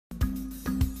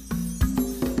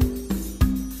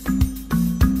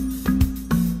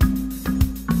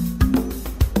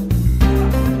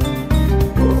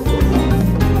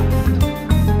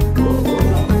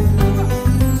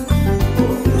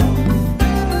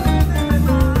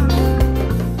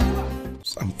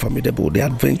formidable the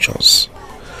adventures,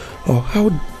 or how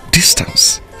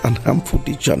distant and harmful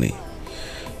the journey,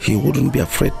 he wouldn't be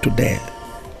afraid to dare.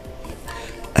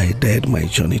 I dared my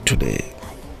journey today,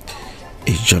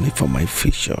 a journey for my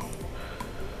future,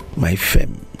 my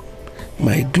fame,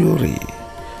 my glory,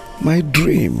 my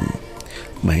dream,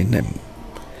 my name.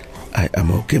 I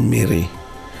am Okemiri,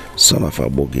 son of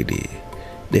Abogidi,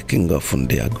 the king of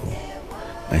Ndiagu,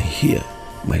 and here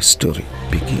my story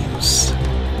begins.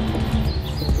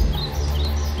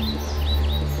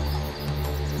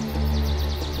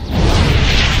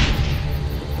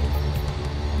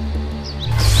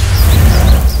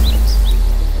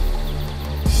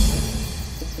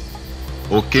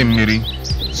 Okemiri,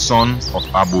 son of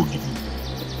Abogidi,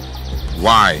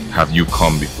 why have you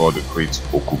come before the great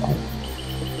Okuku?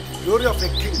 Glory of a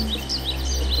king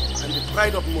and the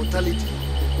pride of mortality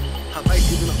have I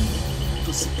given up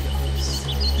to seek your face.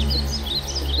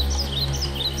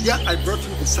 Here I brought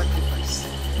you the sacrifice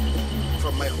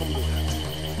from my humble heart.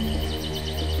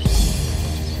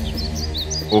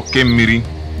 Okemiri,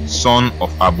 son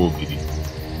of Abogidi,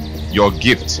 your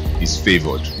gift is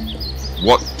favored.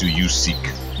 What do you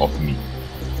seek of me?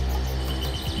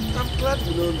 I'm glad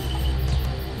you know me.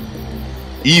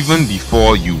 Even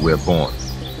before you were born,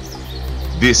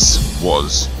 this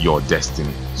was your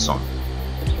destiny, son.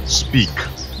 Speak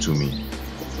to me.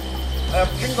 I am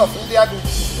king of Ndiagu.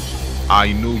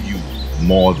 I know you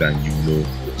more than you know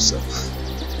yourself.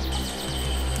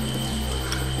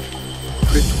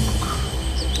 Great Okuku,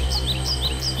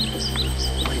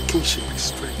 my kingship is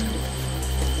strengthened.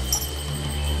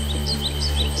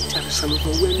 There is an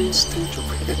overwhelming stench of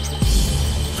hatred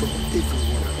from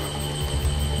everyone around.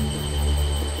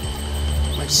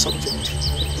 My subject,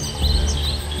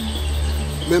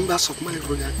 members of my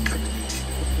royal cabinet.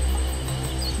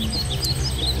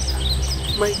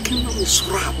 My kingdom is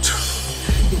wrapped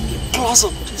in the claws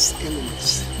of these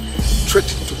enemies,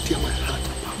 threatening to tear my heart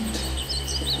apart,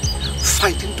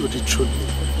 fighting to dethrone me.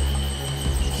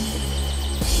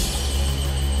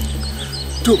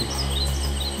 Doom,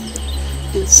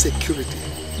 insecurity,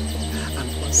 and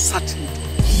uncertainty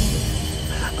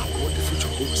are what the future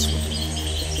holds for me.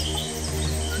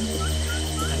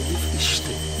 I live each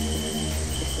day in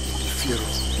the fear of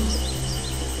the Lord.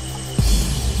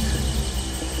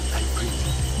 I breathe,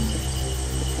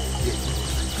 yet no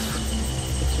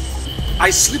life. I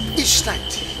sleep each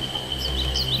night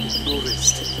with no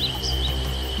rest.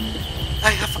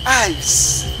 I have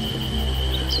eyes,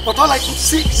 but all I could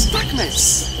see is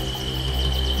darkness.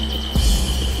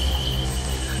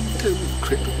 Tell me,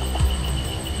 great Okuku,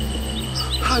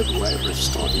 how do I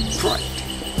restore the pride,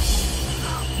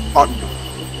 honor,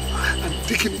 and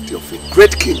dignity of a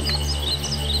great king?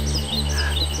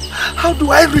 How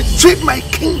do I retrieve my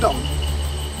kingdom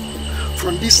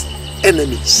from these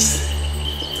enemies?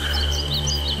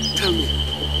 Tell me,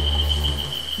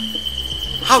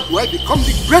 how do I become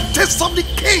the greatest of the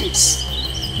kings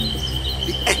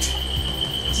the earth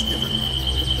has ever known?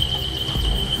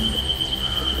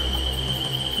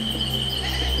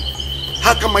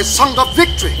 How can my song of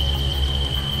victory,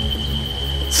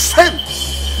 fame,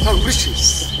 and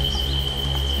riches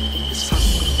be sung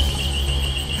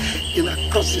in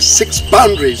across the 6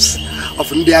 boundaries of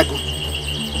Ndiagu?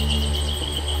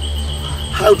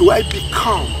 How do I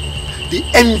become the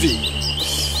envy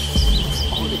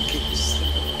of all the kings,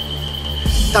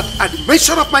 that at the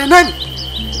mention of my name,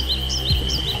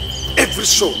 every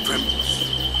soul trembles?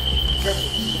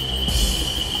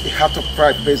 The heart of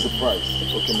pride pays the price.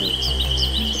 Okay,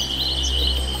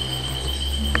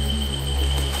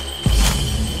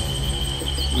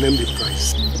 name the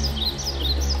price.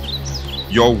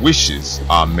 Your wishes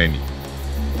are many,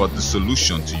 but the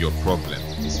solution to your problem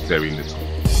is very little.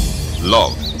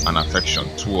 Love and affection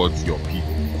towards your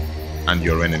people and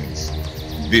your enemies.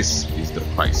 This is the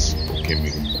price,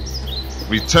 Okemiri.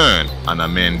 Return and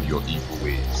amend your evil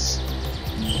ways.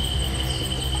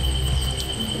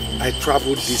 I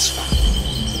traveled this far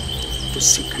to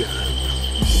seek your help,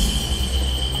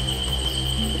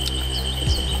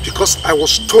 because I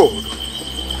was told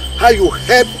how you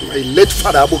helped my late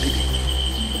father Abogidi,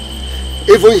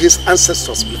 even his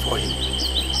ancestors before him.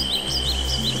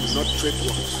 Do not trade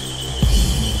words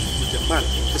with a man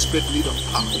in desperate need of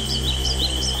power.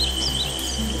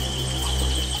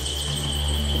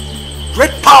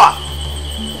 Great power!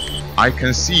 I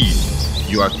can see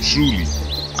you are truly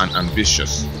an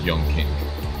ambitious young king.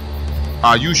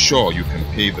 Are you sure you can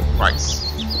pay the price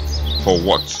for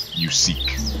what you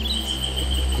seek?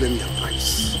 Name your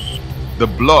price. The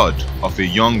blood of a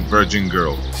young virgin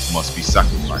girl must be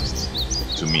sacrificed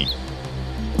to me.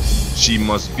 She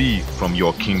must be from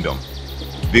your kingdom.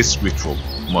 This ritual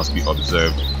must be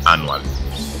observed annually.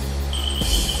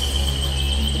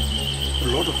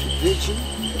 Blood of a virgin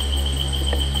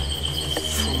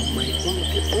from my own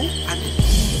people, and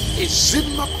is it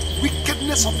not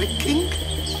wickedness of a king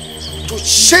to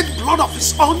shed blood of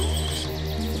his own?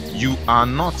 You are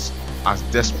not as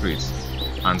desperate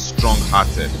and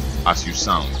strong-hearted as you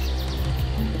sound.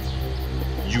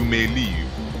 You may leave,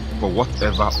 but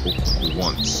whatever Okuku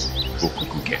wants,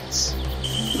 Okuku gets.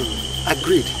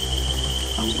 Agreed.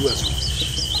 I will do as well.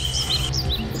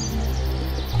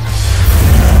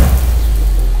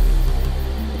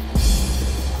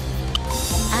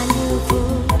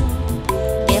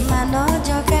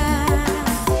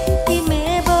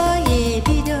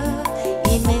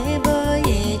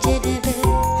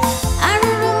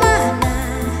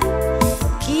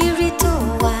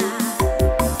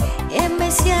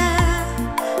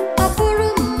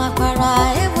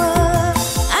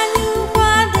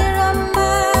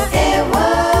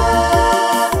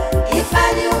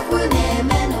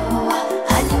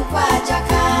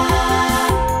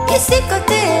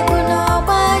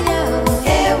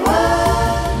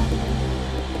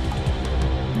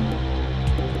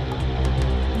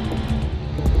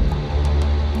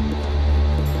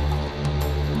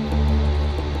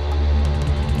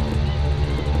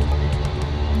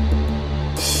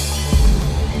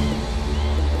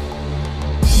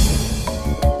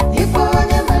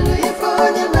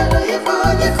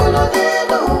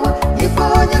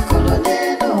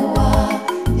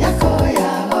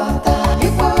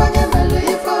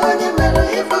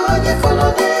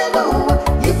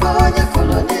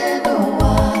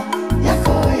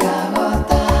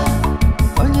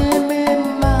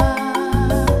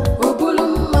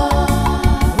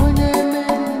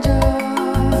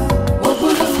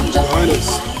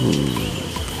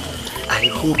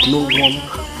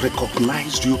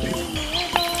 Recognized you people?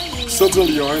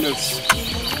 Certainly, Your Highness.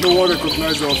 No one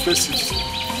recognized our faces.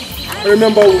 I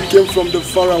remember we came from the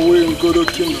faraway Ngodo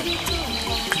kingdom.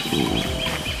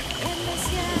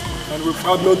 And we've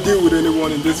had no deal with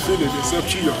anyone in this village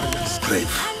except you, Your Highness.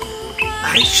 Brave.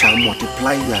 I shall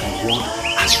multiply your reward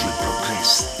as we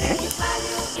progress.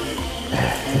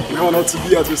 We honor to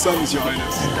be at your service, Your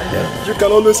Highness. You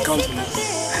can always count on us.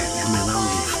 You may now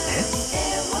leave,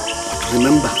 But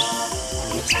remember,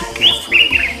 let's be careful.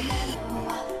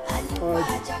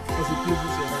 As it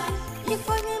pleases Your Highness.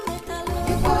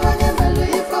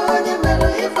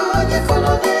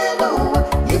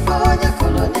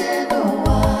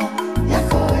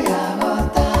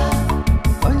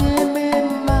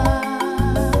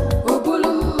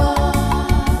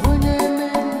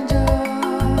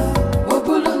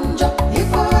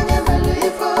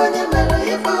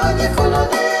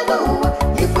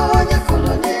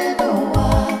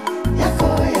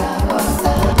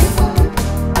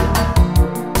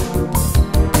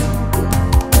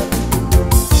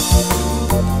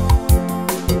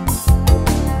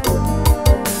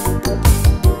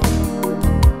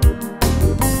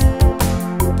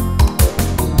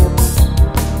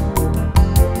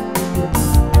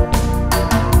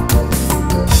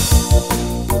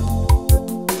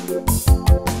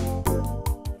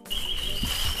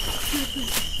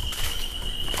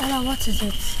 What is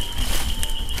it?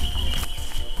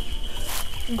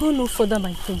 Go no further,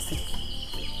 my princess.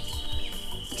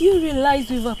 Do you realize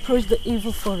we've approached the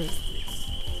evil forest?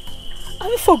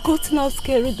 Have you forgotten how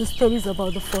scary the stories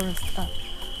about the forest are?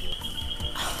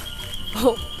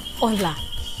 Oh, Ola,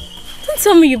 don't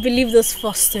tell me you believe those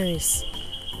false stories.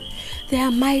 They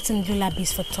are might and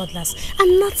lullabies for toddlers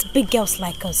and not big girls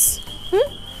like us.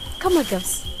 Come on,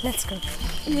 girls, let's go.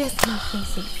 Yes, my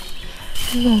princess.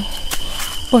 No.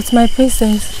 But my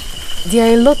princess, there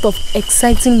are a lot of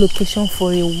exciting locations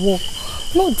for a walk.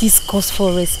 Not this coast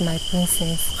forest, my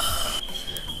princess.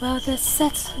 Well, there's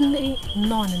certainly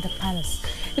none in the palace.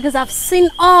 Because I've seen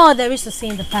all there is to see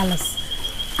in the palace.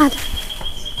 And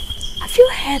have you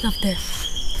heard of the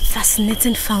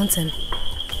fascinating fountain?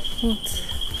 What?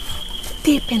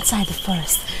 Deep inside the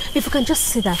forest. If we can just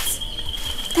see that,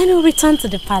 then we'll return to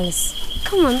the palace.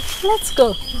 Come on, let's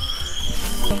go.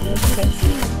 Okay.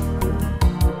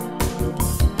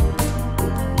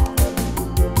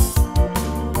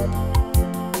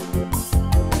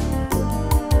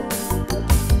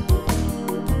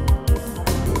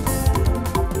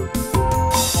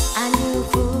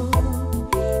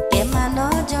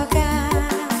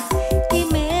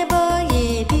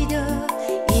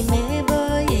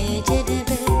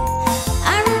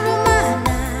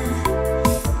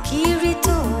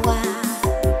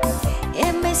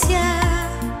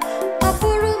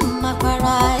 Apur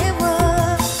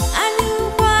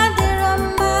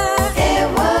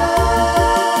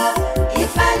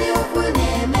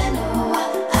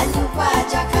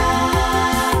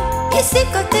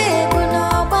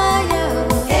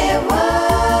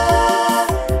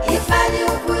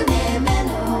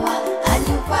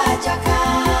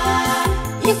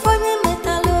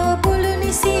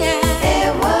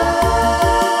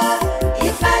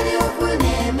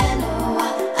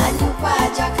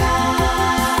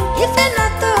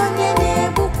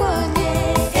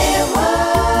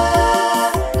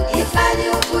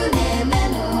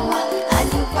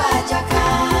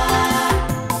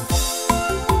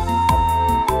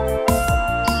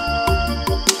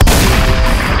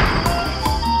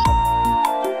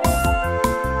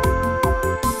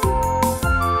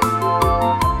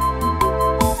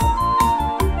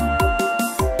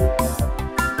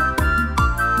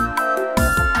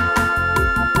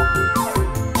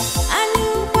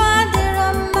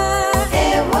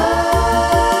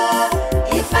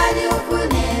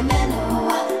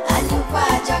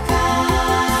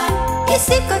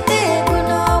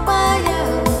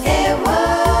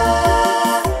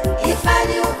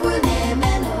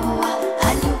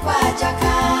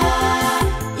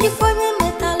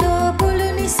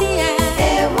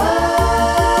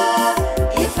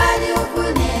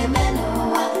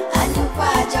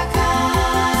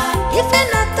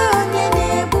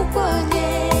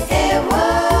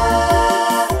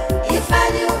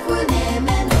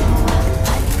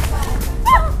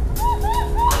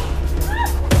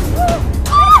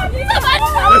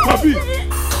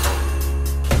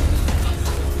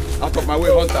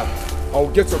daughter, I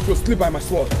will get your clothes, sleep by my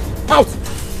sword. Out!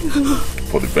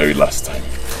 For the very last time,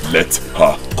 let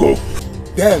her go.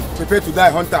 Then, prepare to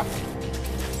die, hunter.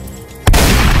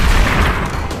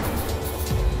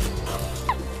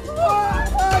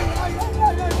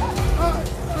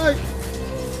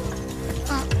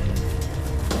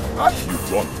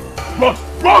 Run! Run!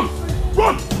 Run!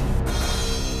 Run!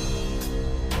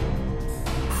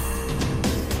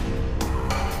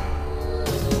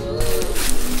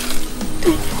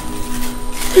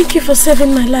 Thank you for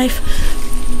saving my life.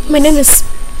 My name is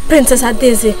Princess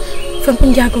Ezeh from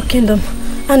Ndiagu Kingdom.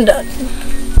 And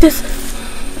these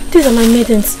are my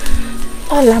maidens,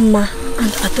 Olama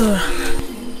and Adora.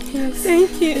 Yes.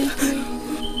 Thank you.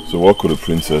 So what could a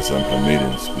princess and her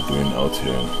maidens be doing out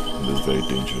here in this very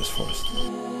dangerous forest?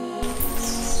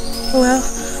 Well,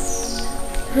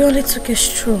 we only took a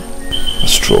stroll. A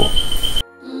stroll?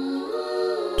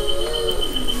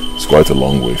 It's quite a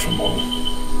long way from home.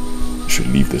 You should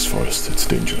leave this forest, it's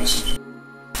dangerous.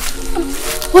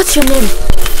 What's your name?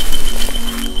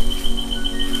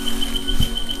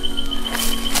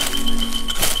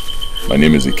 My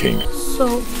name is the king.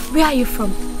 So, where are you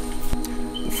from?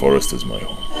 The forest is my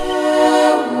home.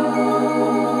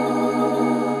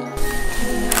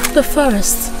 The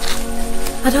forest?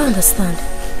 I don't understand.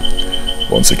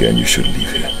 Once again, you should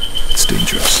leave here. It's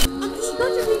dangerous.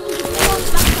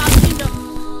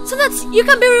 So that you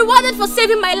can be rewarded for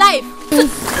saving my life.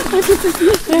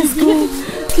 Let's go.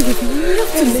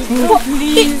 Let's go,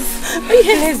 please.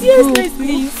 Yes,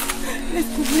 please.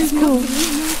 Let's go.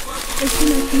 Let's go,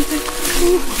 my princess.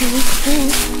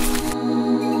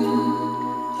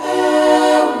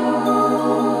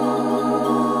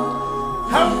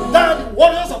 Have done,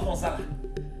 warriors of Wasn.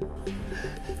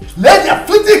 Lay their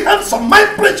fleeting hands on my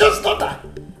precious daughter,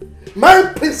 my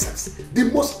princess, the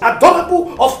most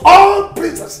adorable of all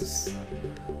princesses.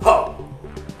 Oh,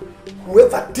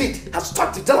 whoever did has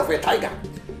touched the tail of a tiger.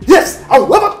 Yes, and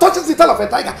whoever touches the tail of a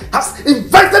tiger has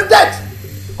invented death.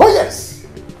 Oh yes.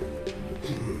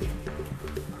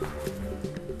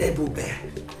 Ibeh,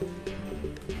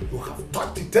 you have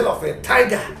touched the tail of a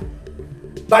tiger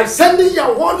by sending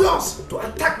your warriors to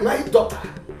attack my daughter.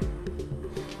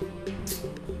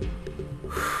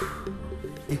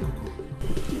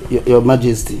 Your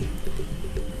Majesty.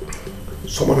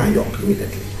 Summon Ayok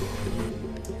immediately.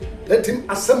 Let him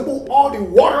assemble all the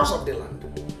warriors of the land.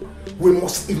 We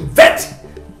must invade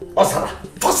Osara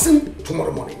first thing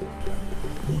tomorrow morning.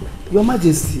 Your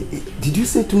Majesty, did you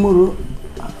say tomorrow?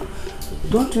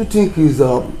 Don't you think it's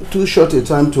too short a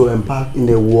time to embark in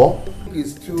a war?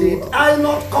 Did I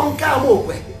not conquer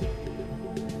Amokwe?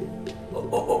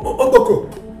 Okuku,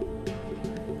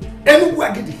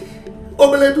 Nweje,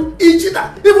 Obeledu,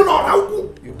 Ichida, even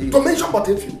Orauku, to mention but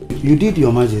a few. You did,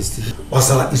 Your Majesty.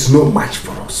 Osara is no match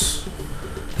for us.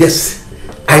 Yes,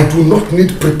 I do not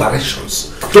need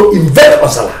preparations to invade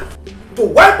Osara, to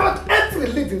wipe out every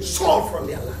living soul from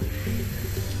their land.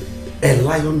 A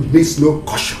lion needs no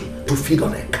caution to feed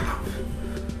on a calf.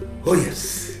 Oh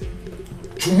yes,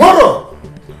 tomorrow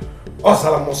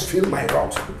Osara must feel my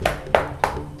wrath.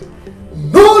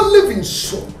 No living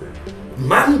soul,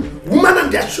 man, woman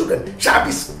and their children shall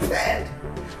be spared.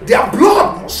 Their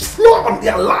blood must flow on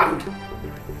their land.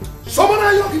 Summon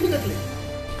Ayok immediately.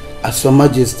 As Your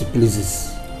Majesty pleases.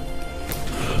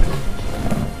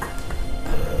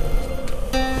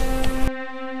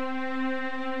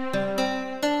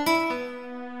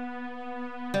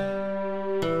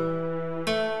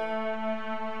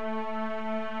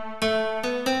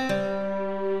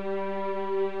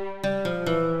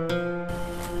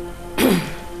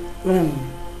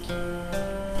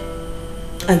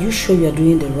 Are you sure you are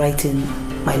doing the right thing,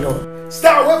 my lord? Stay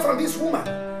away from this woman.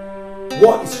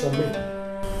 War is for men,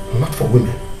 not for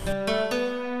women.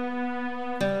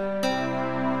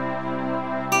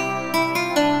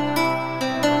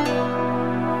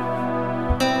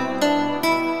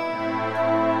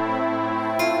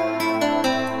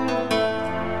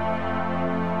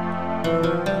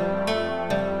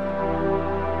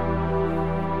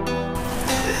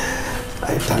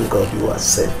 I thank God you are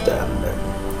saved,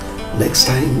 and next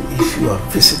time if you are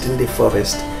visiting the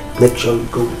forest, make sure you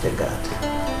go with a guard.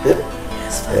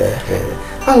 Yes,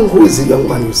 and who is the young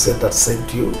man you said that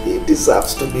saved you? He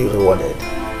deserves to be rewarded.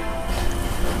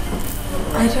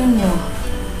 I don't know.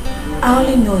 I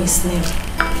only know his name.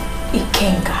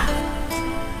 Ikenga.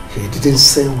 He didn't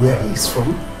say where he is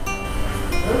from?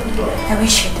 I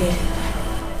wish he did.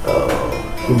 Oh,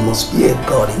 he must be a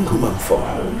god in human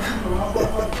form.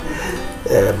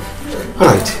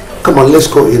 Alright, come on, let's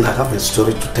go in. I have a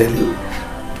story to tell you.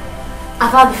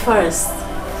 About the forest.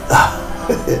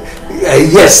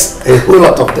 Yes, a whole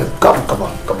lot of them. Come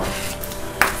on.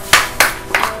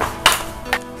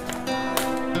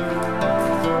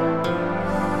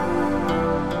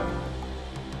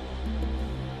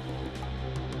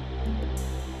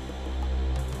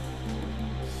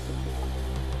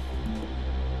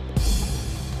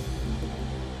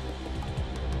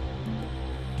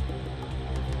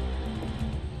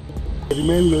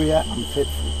 Remain loyal and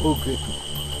faithful, oh great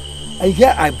one. And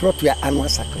here I brought your annual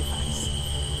sacrifice.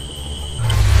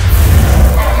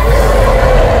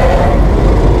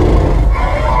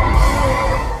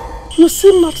 You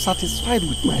seem not satisfied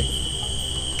with my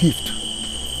gift.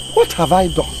 What have I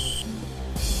done?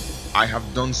 I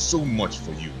have done so much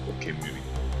for you, Okemiri.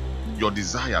 Your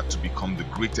desire to become the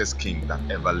greatest king that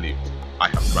ever lived, I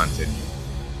have granted you.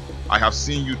 I have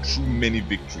seen you through many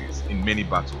victories in many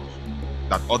battles,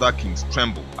 that other kings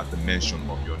tremble at the mention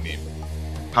of your name.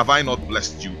 Have I not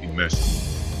blessed you in mercy?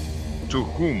 To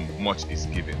whom much is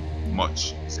given,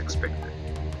 much is expected.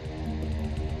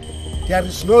 There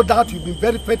is no doubt you've been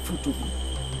very faithful to me,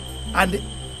 and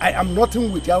I am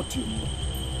nothing without you.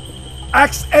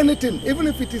 Ask anything, even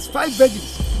if it is 5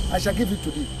 virgins, I shall give it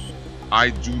to thee.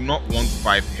 I do not want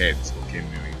 5 heads,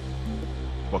 Okemiri,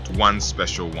 but one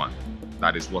special one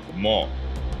that is worth more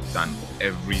than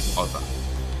every other.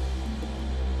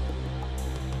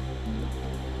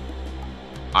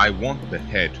 I want the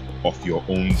head of your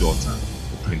own daughter,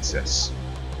 the princess.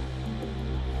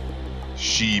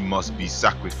 She must be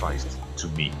sacrificed to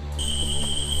me.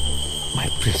 My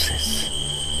princess,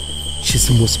 she's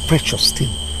the most precious thing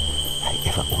I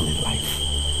ever owned in life.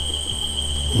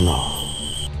 No.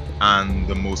 And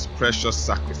the most precious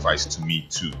sacrifice to me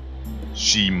too.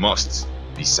 She must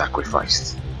be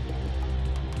sacrificed.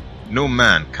 No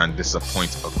man can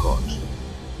disappoint a god.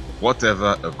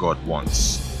 Whatever a god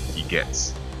wants, he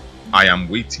gets. I am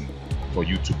waiting for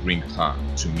you to bring her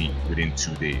to me within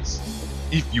 2 days.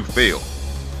 If you fail,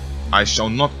 I shall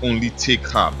not only take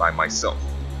her by myself,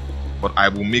 but I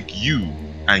will make you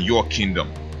and your kingdom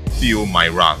feel my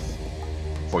wrath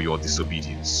for your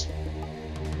disobedience.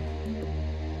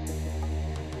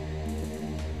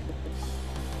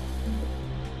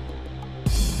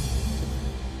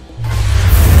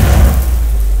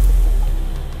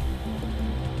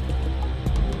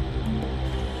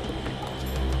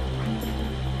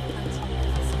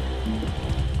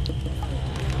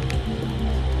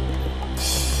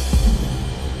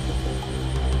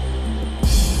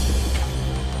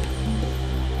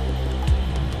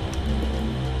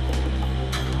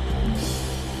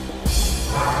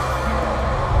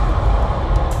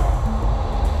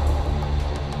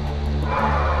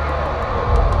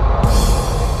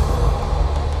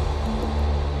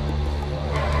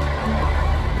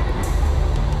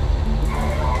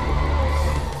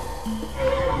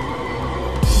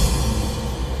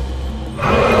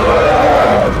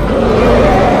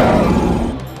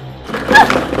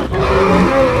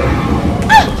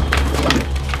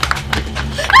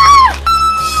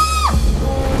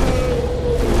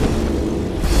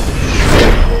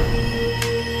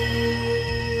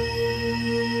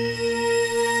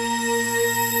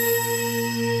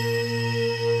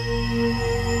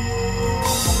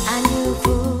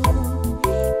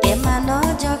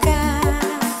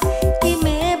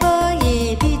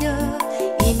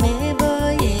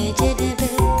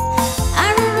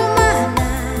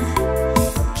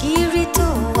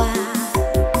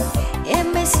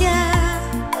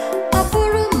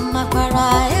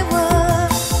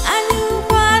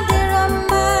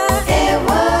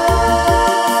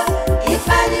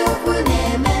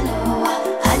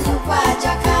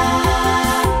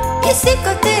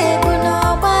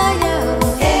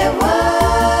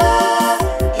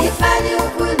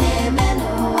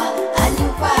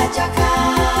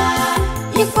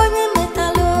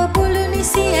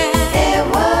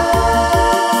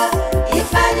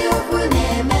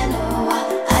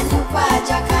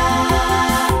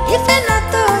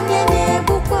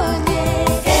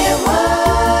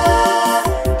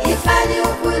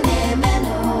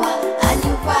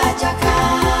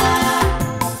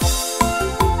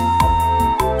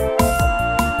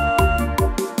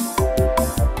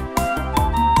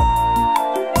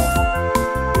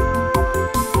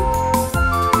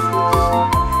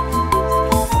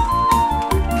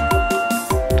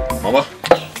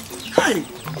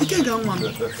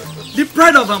 The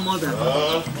pride of our mother.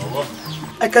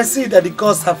 I can see that the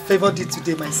gods have favored you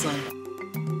today, my son.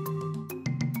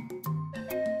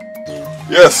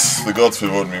 Yes, the gods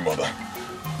favored me, mother.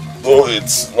 Though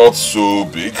it's not so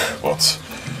big, but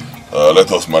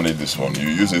let us manage this one. You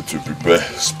use it to prepare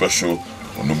special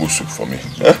onubu soup for me.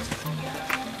 Eh?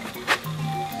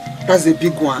 That's a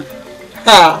big one.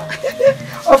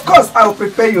 Of course, I will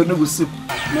prepare your noodle soup,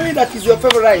 knowing that is your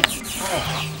favorite.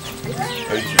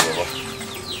 Thank you,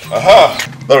 Baba. Aha!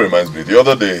 That reminds me, the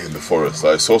other day in the forest,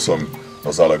 I saw some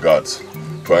Ozala guards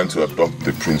trying to abduct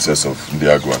the princess of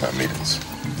Ndiagu and her maidens.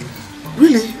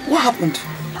 Really? What happened?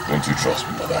 Don't you trust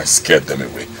me, Mother? I scared them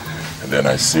away. And then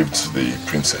I saved the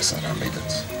princess and her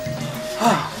maidens.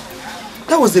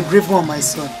 That was a brave one, my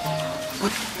son.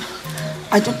 But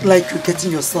I don't like you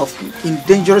getting yourself in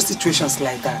dangerous situations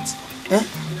like that. Eh?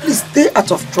 Please stay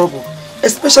out of trouble,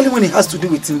 especially when it has to do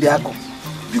with Ndiagu.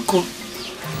 Yuko.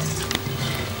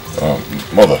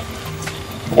 Mother,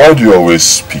 why do you always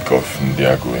speak of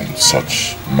Ndiagu in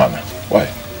such manner? Why?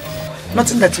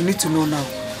 Nothing that you need to know now.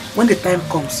 When the time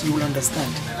comes, you will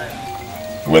understand.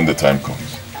 When the time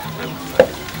comes.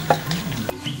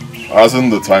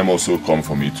 Hasn't the time also come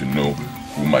for me to know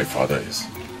who my father is?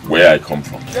 Where I come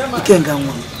from?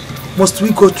 Ikenganwa, must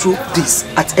we go through this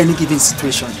at any given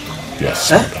situation?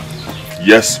 Yes, Mother.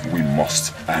 Yes, we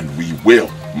must. And we will,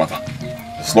 Mother.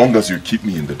 As long as you keep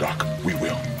me in the dark, we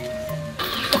will.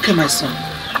 Okay, my son.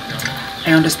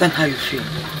 I understand how you feel.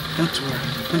 Don't worry.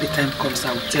 When the time comes,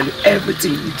 I will tell you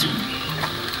everything you need to know.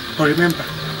 But remember,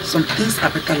 some things are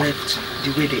better left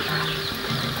the way they are.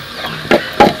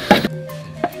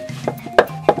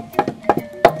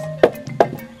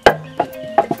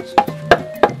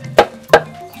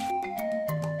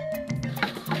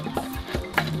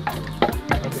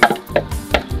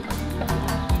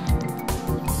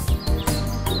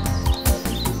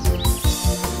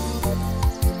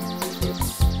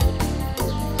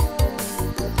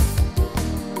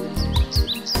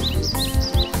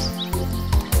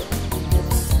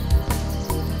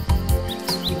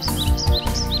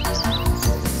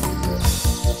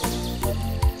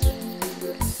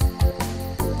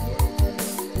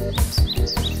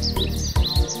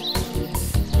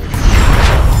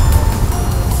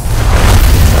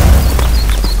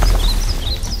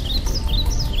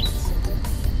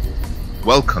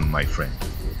 Welcome, my friend.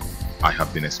 I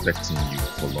have been expecting you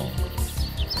for long.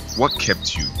 What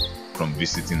kept you from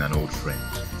visiting an old friend?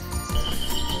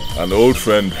 An old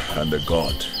friend and a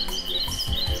god.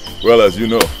 Well, as you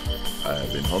know, I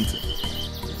have been hunting.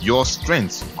 Your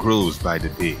strength grows by the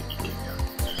day.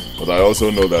 But I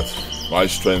also know that my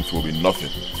strength will be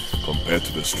nothing compared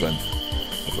to the strength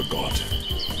of a god.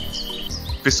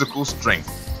 Physical strength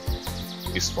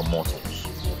is for mortals.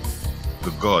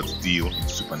 The gods deal in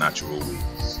supernatural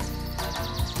ways.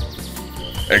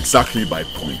 Exactly my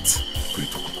point,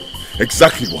 Okuku.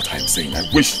 Exactly what I am saying. I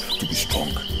wish to be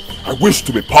strong. I wish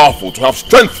to be powerful, to have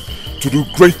strength to do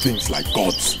great things like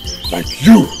gods, like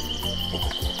you,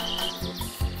 Okuku.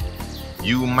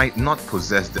 You might not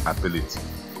possess the ability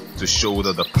to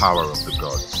shoulder the power of the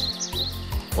gods,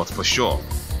 but for sure,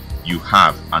 you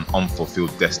have an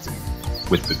unfulfilled destiny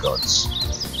with the gods.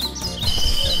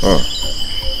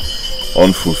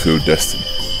 Unfulfilled destiny.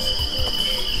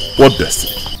 What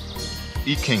destiny?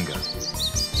 Ikenga,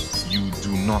 you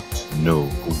do not know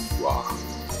who you are.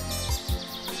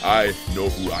 I know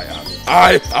who I am.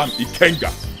 I am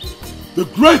Ikenga. The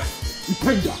great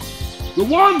Ikenga. The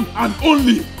one and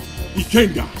only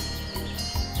Ikenga.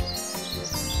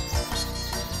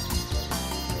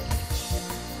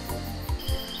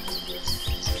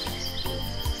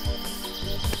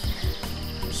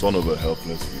 Son of a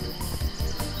helpless widow.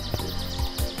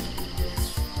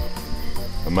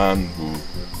 A man who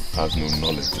has no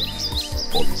knowledge of his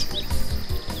origin.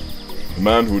 A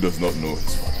man who does not know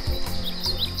his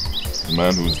father. A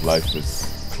man whose life is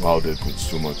clouded with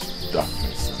so much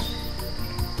darkness and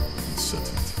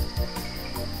uncertainty.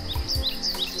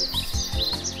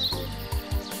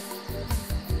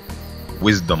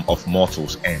 Wisdom of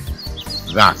mortals end,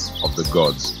 that of the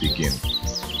gods begin.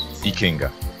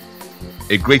 Ikenga,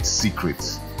 a great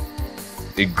secret,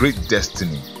 a great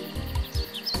destiny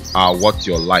are what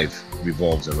your life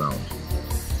revolves around.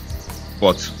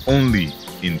 But only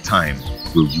in time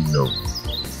will you know.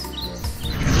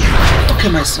 Okay,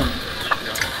 my son.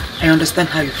 I understand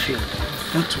how you feel.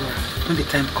 Don't worry. When the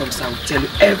time comes, I will tell you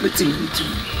everything you need to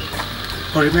know.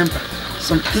 But remember,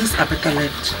 some things are better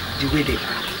left the way they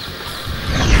are.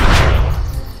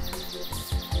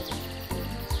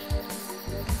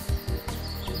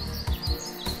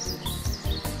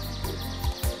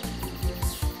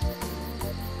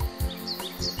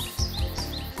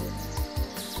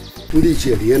 Ndị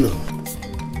ichie rie nọ.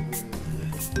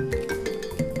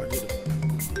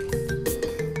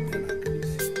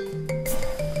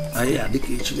 Anyị adịka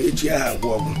echi ahụ agwụ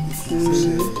ọgwụ.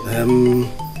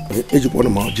 Ejikwana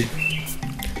m ọjị.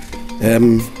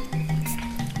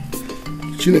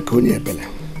 Chineke onye ebele.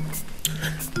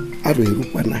 Arụ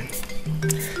erukwana.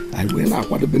 anyị wee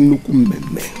na-akwadobe nnukwu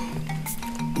mmemme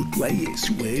otu anyị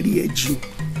esi wee rie ji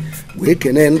wee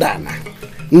kene ndị ana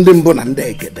ndị mbụ na ndị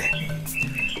egede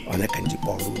onye ka nji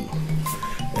kpọrọ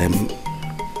unu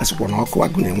asịkwa na ọkụ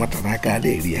agụ na-enweta n'aka ada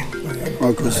eri ya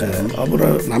ọ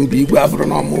bụrụ na mba igwe abụrụ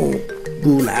na ọmụ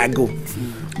bụ na agụ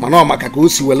mana ọ maka ka o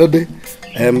si welede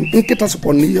nkịta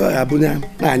sịkwa na ihe ọya bụ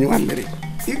na-anyụwa mmiri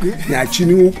na-achị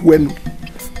n'ukwu enu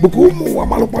bụka ụmụ ụwa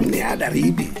malụkwa na ya dara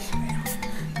ibi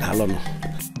daalụnụ.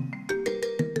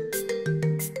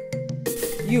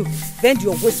 You bend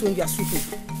your waist when you are sweeping.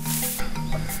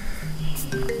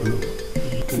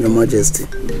 Your Majesty,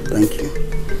 thank you.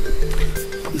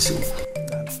 Listen,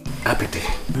 Apete.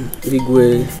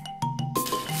 Igwe.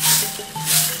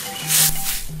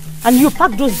 And you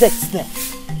pack those decks there.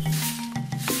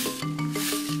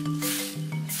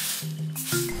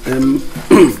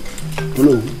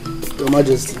 Hello, Your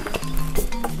Majesty.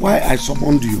 Why I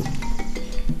summoned you?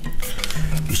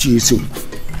 You see, listen,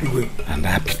 and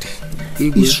Apete.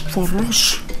 Is for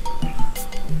us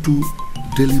to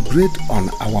deliberate on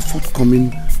our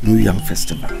forthcoming New Yam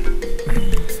Festival.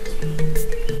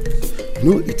 You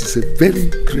know, it is a very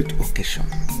great occasion.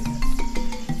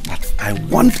 But I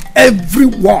want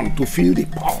everyone to feel the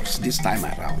pulse this time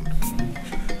around.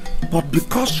 But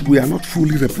because we are not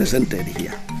fully represented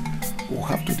here, we'll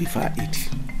have to defer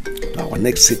it to our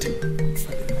next sitting.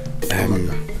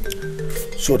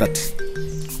 So that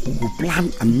we will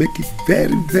plan and make it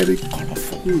very, very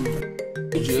colorful.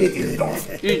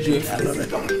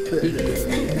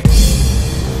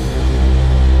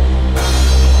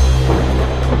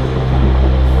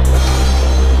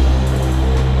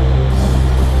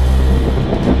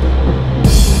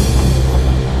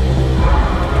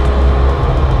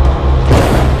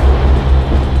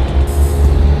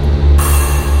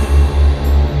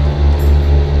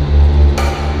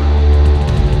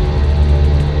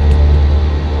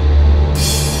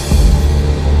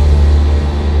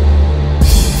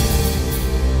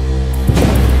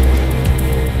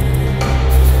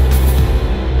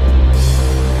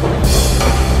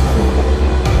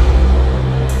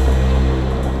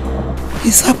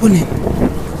 It's happening.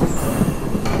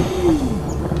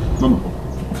 Mama.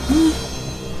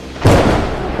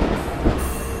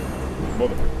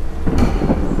 Mother.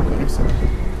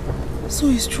 So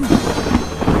it's true.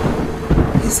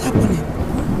 It's happening.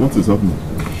 What is happening?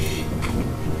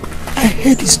 I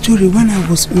heard the story when I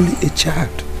was only a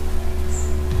child.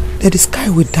 That the sky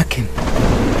will darken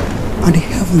and the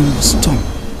heaven will storm.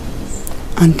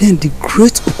 And then the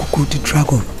great Okuku, the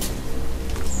dragon,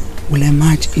 will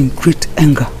emerge in great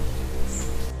anger.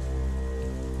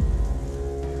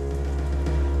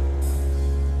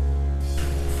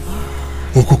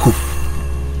 Okuku.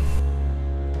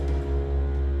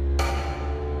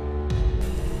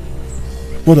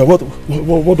 Mother,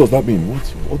 what does that mean?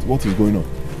 What is going on?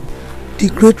 The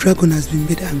great dragon has been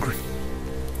made angry.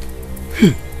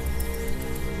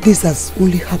 This has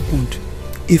only happened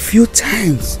a few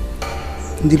times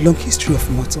in the long history of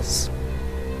mortals.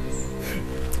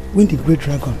 When the great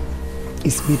dragon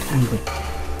is made angry,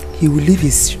 he will leave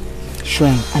his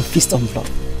shrine and feast on blood.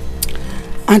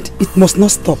 And it must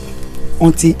not stop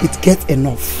until it gets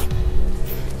enough.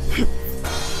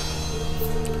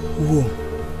 Woe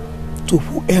to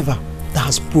whoever that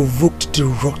has provoked the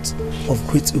wrath of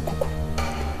great Okuku.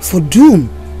 For doom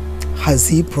has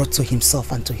he brought to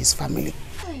himself and to his family.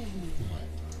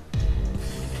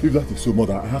 If that is so,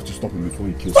 Mother, I have to stop him before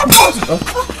he kills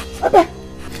me.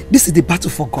 This is the battle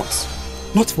for gods,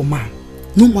 not for man.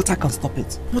 No mortal can stop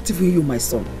it. Not even you, my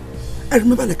son. I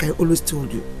remember, like I always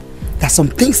told you, that some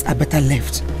things are better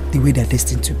left the way they're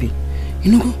destined to be.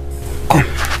 You know, come.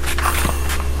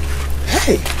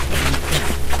 Hey!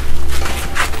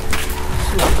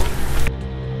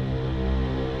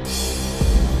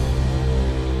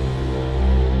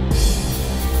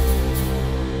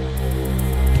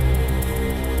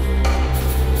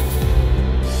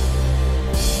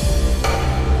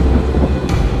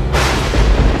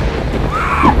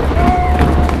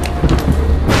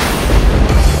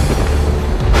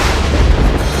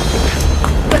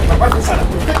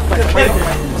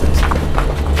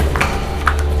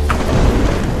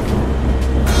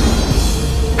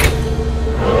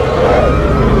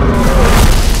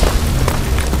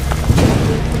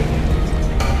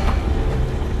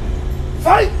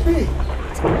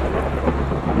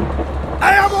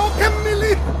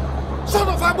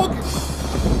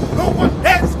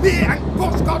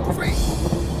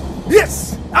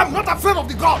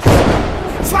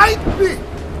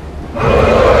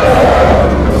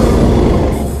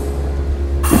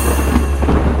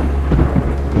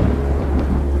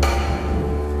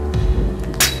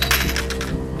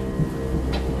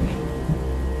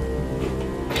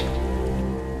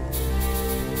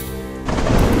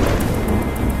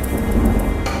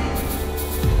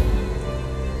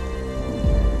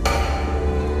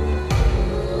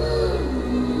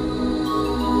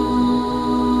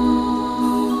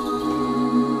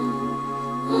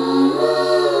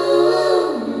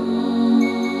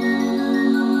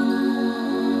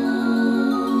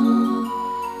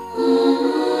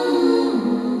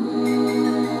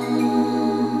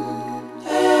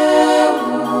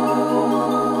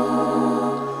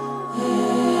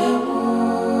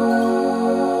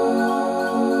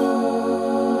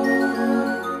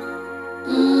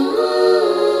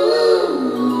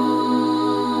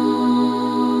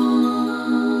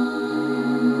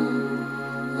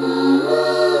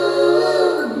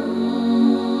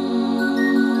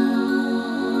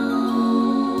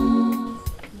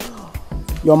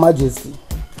 Your Majesty,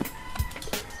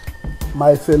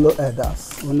 my fellow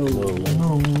elders. No.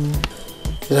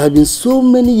 It had been so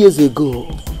many years ago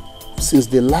since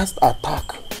the last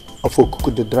attack of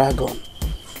Okuku the dragon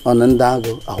on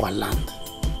Ndiagu, our land.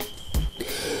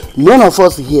 None of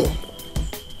us here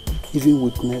even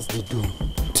witnessed the doom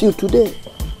till today.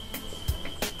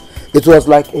 It was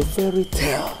like a fairy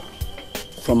tale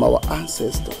from our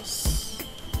ancestors.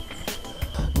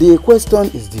 The question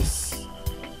is this: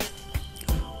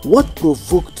 what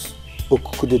provoked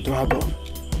Okuku the dragon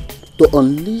to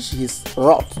unleash his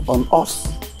wrath on us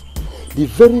the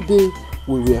very day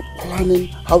we were planning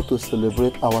how to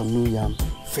celebrate our New Yam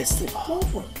festival?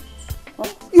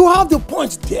 You have the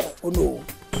point there, no?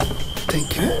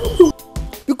 Thank you.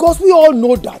 Because we all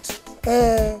know that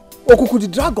Okuku the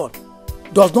dragon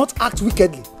does not act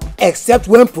wickedly except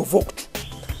when provoked.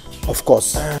 Of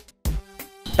course.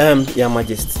 Your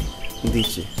Majesty,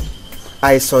 Ndiagu,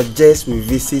 I suggest we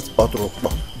visit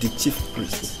Otrokpo, the chief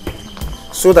priest,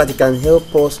 so that he can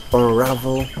help us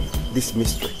unravel this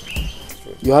mystery.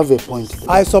 You have a point there.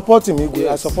 I support him, Igwe.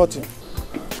 Yes. I support him.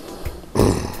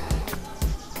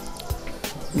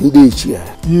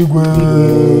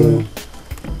 Igwe.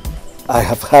 I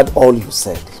have heard all you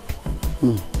said.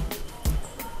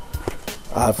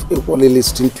 I have equally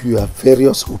listened to your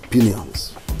various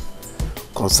opinions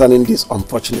concerning this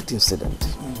unfortunate incident.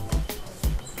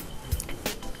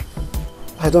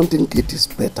 I don't think it is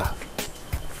better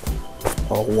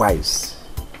or wise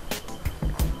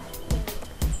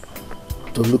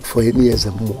to look for any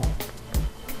Ezeh more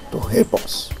to help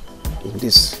us in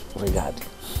this regard.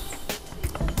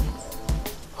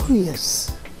 Oh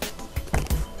yes.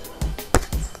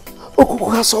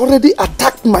 Okuku has already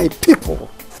attacked my people.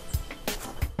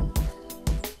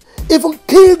 Even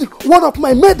killed one of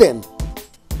my maiden.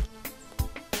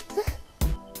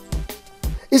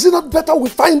 Is it not better we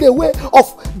find a way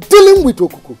of dealing with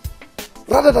Okuku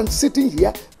rather than sitting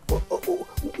here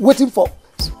waiting for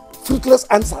fruitless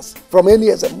answers from any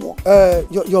Ezeh more?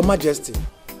 Your Majesty,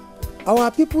 our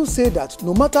people say that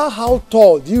no matter how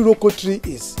tall the Iroko tree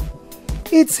is,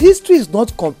 its history is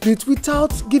not complete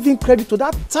without giving credit to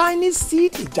that tiny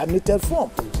seed it germinated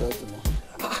from.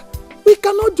 We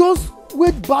cannot just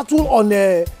wage battle on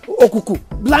Okuku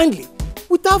blindly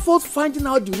without first finding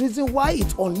out the reason why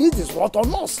it unleashed its wrath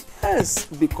on us. Yes,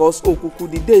 because Okuku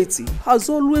the deity has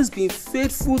always been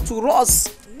faithful to us.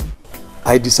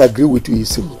 I disagree with you,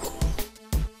 Isimu.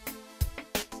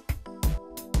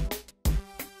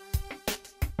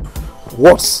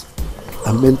 Words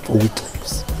are meant for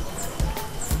weaklings.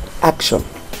 Action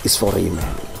is for a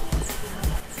man.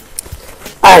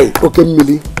 I,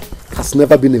 Okemmili, has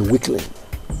never been a weakling.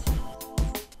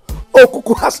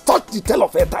 Okuku has touched the tail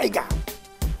of a tiger.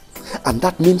 And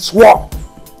that means war.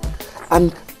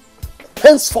 And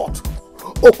henceforth,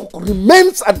 Okuku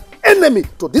remains an enemy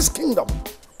to this kingdom.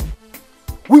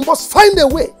 We must find a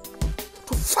way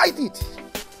to fight it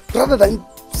rather than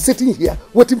sitting here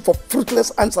waiting for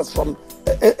fruitless answers from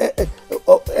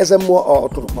Ezeh or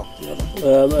Otrokpo.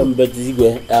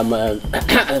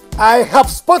 I have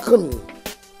spoken.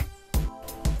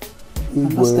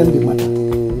 Understand the matter.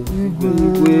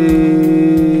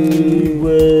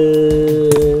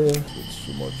 It's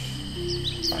too much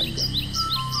anger,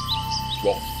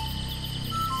 wrath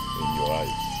in your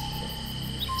eyes.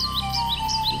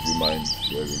 Would you mind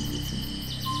sharing with me?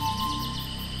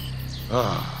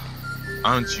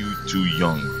 Aren't you too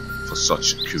young for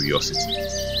such curiosity?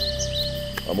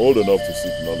 I'm old enough to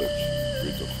seek knowledge,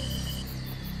 Rita.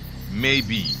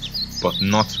 Maybe, but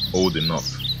not old enough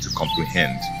to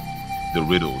comprehend the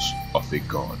riddles of a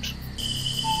god.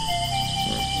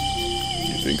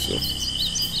 You think so?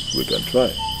 We can try.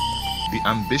 The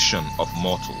ambition of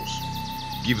mortals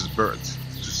gives birth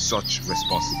to such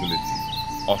responsibility,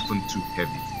 often too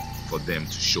heavy for them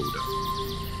to shoulder.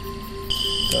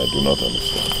 I do not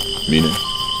understand. Meaning?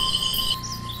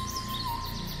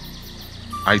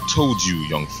 I told you,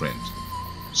 young friend,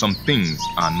 some things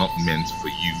are not meant for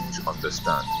you to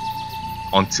understand.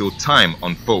 Until time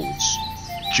unfolds,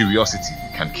 curiosity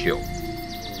can kill.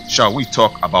 Shall we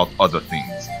talk about other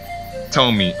things?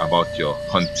 Tell me about your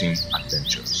hunting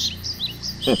adventures.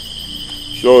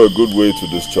 Sure, a good way to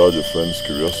discharge a friend's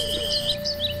curiosity.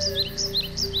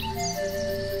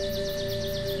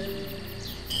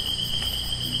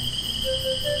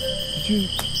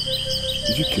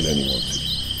 Did you kill anyone today?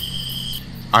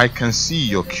 I can see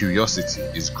your curiosity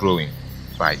is growing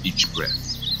by each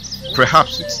breath.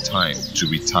 Perhaps it's time to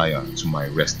retire to my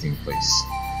resting place.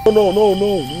 No,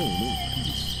 please.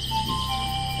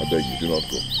 I beg you, do not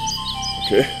go.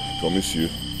 Okay? I promise you,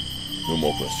 no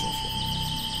more questions.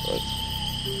 Right?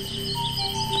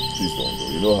 Please don't go.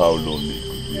 You know how lonely it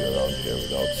could be around here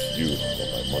without you or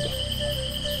my mother.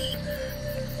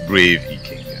 Brave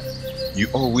Ikenga, you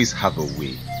always have a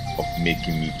way of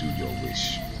making me do your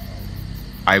wish.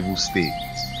 I will stay.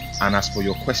 And as for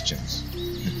your questions,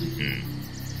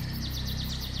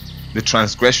 the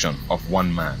transgression of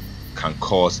one man can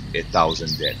cause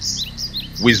 1,000 deaths.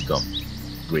 Wisdom,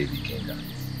 brave Ikenga.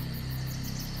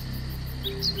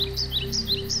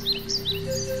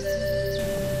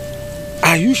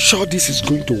 Are you sure this is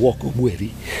going to work,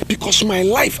 Oguegbu? Because my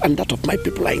life and that of my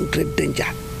people are in great danger.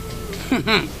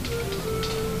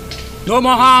 No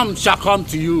more harm shall come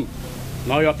to you,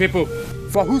 nor your people.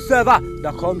 For whosoever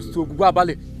that comes to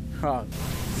Oguegbu,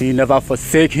 he never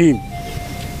forsake him.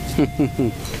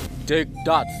 Take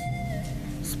that,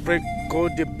 sprinkle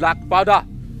the black powder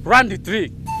round the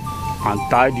tree, and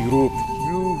tie the rope.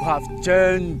 You have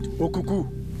chained Okuku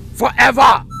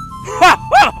forever.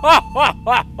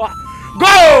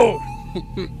 Go!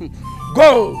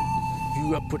 Go!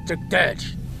 You are protected.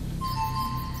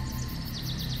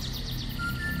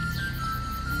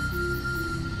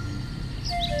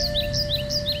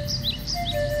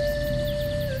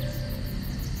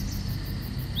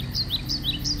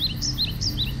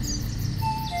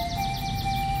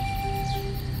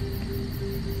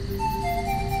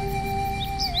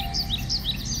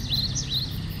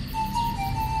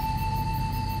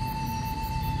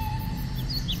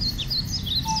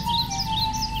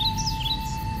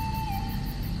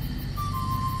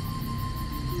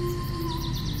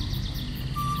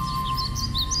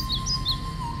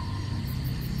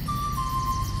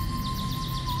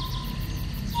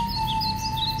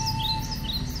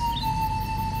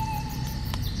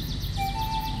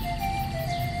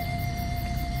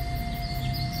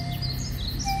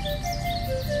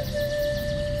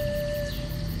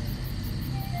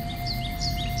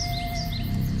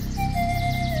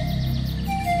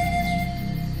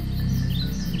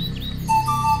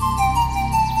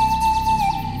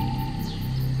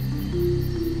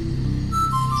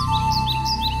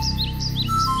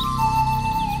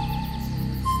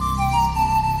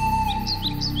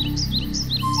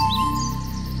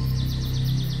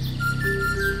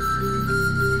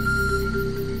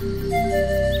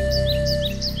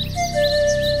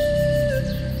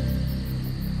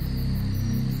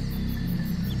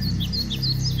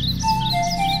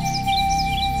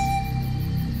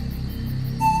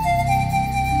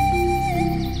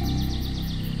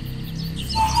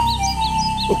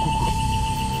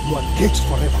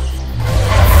 Forever.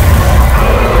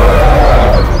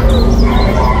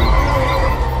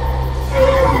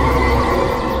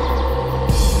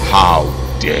 How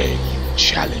dare you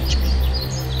challenge me?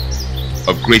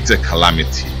 A greater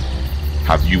calamity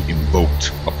have you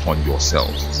invoked upon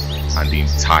yourselves and the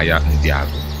entire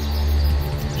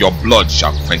Ndiagu. Your blood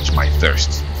shall quench my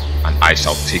thirst, and I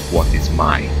shall take what is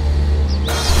mine.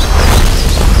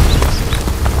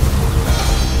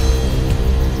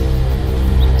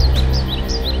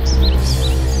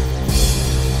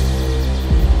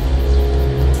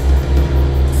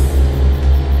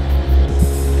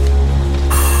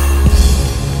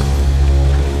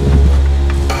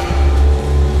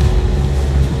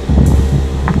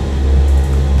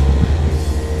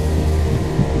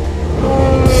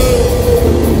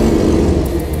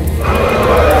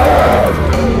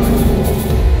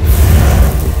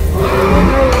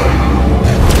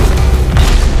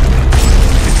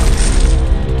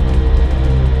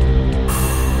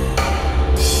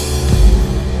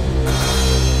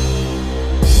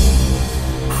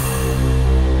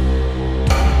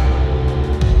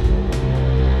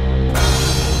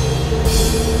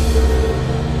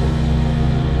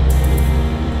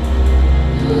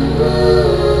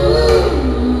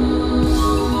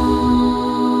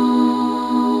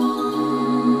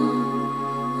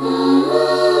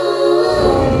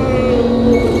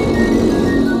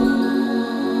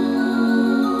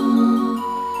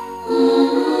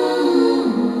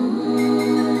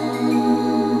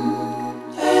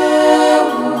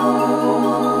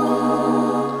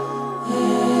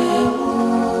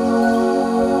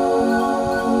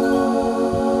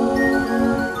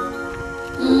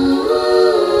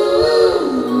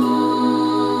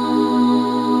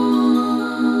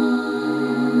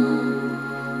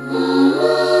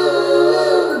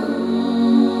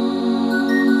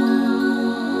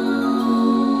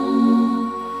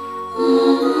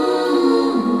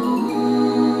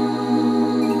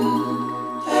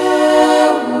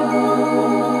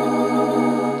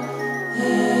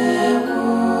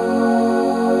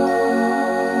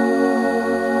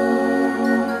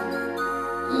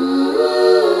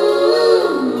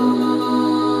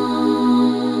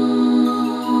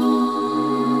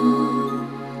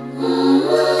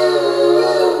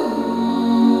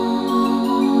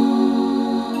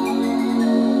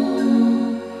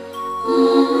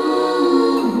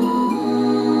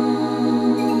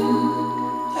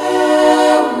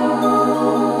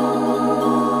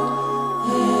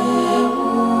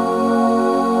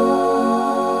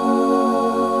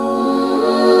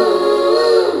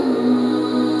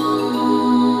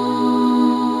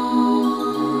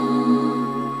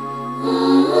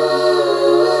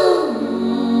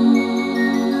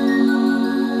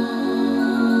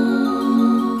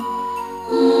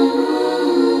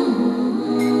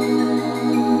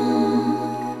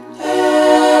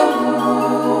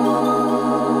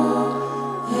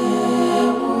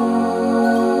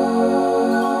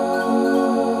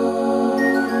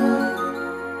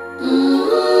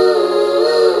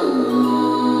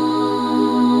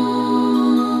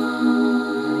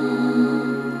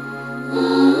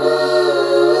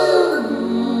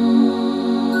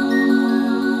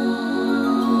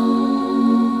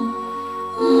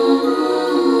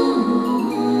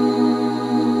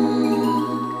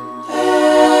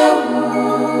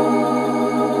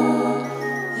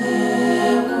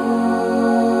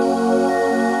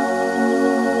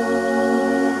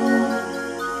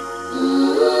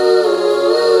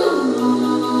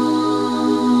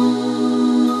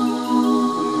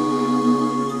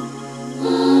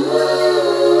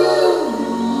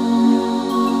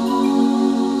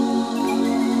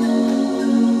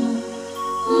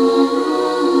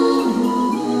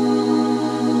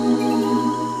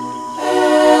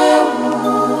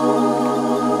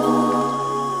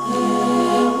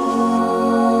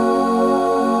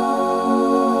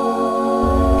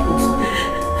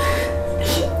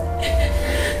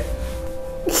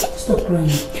 crying.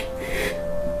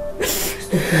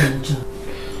 Stop crying, John.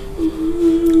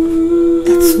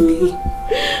 That's okay.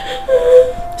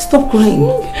 Stop crying.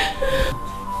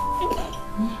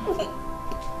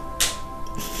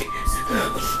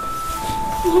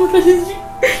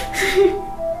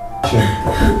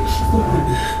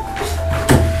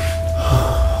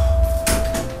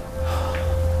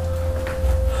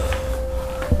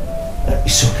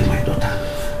 It's okay, my daughter.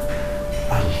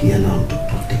 I'm here now to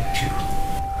protect you.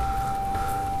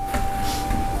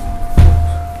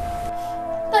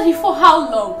 Daddy, for how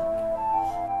long?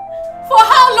 For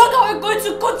how long are we going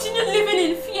to continue living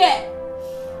in fear?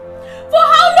 For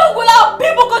how long will our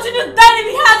people continue dying in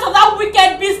the hands of that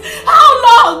wicked beast? How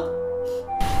long?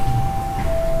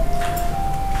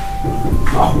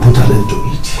 I'll put an end to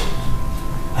it.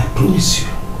 I promise you.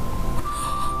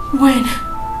 When?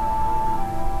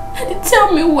 Daddy, tell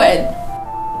me when.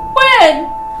 When?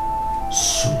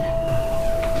 Soon.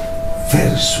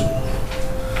 Very soon.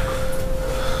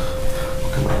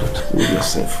 Okay, my daughter, hold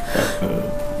yourself.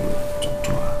 Talk to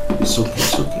her. It's okay,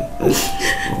 it's okay.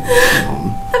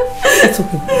 It's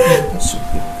okay. It's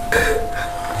okay.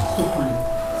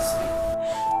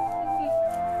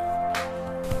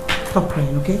 Stop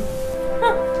crying, okay?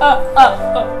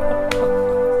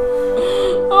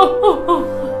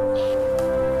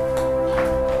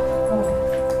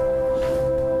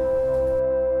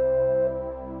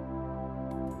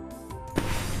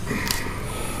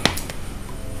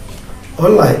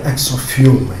 All I ask of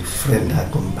you, my friend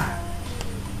Agumba,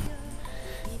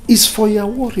 is for your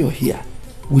warrior here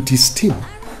with his team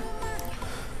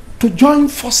to join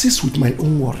forces with my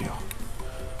own warrior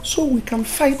so we can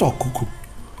fight Okuku,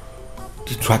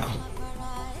 the dragon,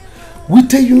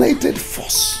 with a united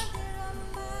force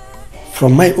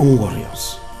from my own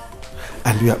warriors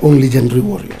and your own legendary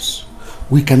warriors.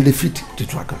 We can defeat the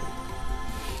dragon.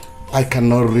 I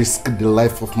cannot risk the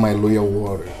life of my loyal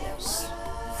warriors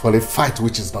for a fight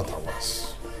which is not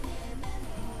ours.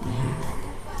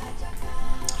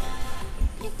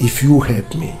 If you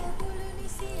help me,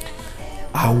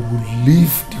 I will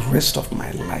live the rest of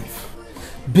my life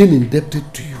being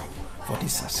indebted to you for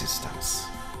this assistance.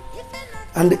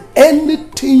 And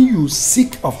anything you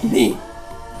seek of me,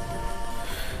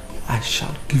 I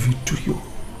shall give it to you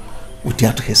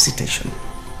without hesitation.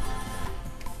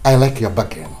 I like your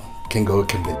bargain, King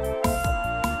Okembe.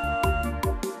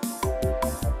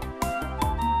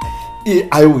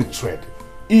 I will trade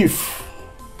if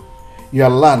your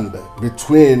land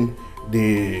between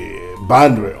the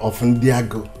boundary of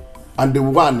Ndiagu and the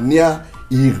one near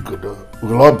Igodo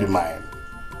will all be mine.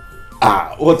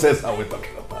 What else are we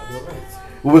talking about?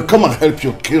 We will come and help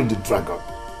you kill the dragon.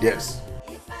 Yes.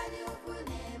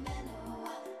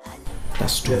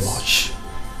 That's too much.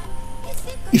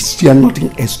 Is there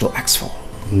nothing else to ask for?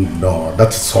 No,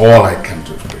 that's all I can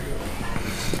do for you.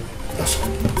 That's all.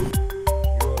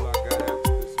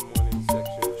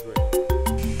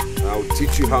 I'll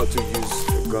teach you how to use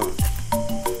a gun.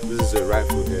 This is a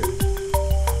rifle head.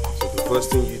 So the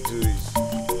first thing you do is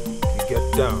you get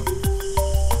down.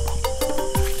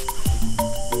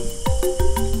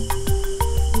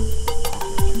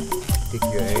 Take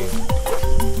your aim.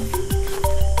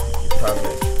 You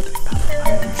target.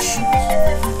 You shoot.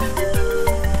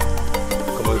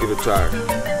 Come on, give it a try.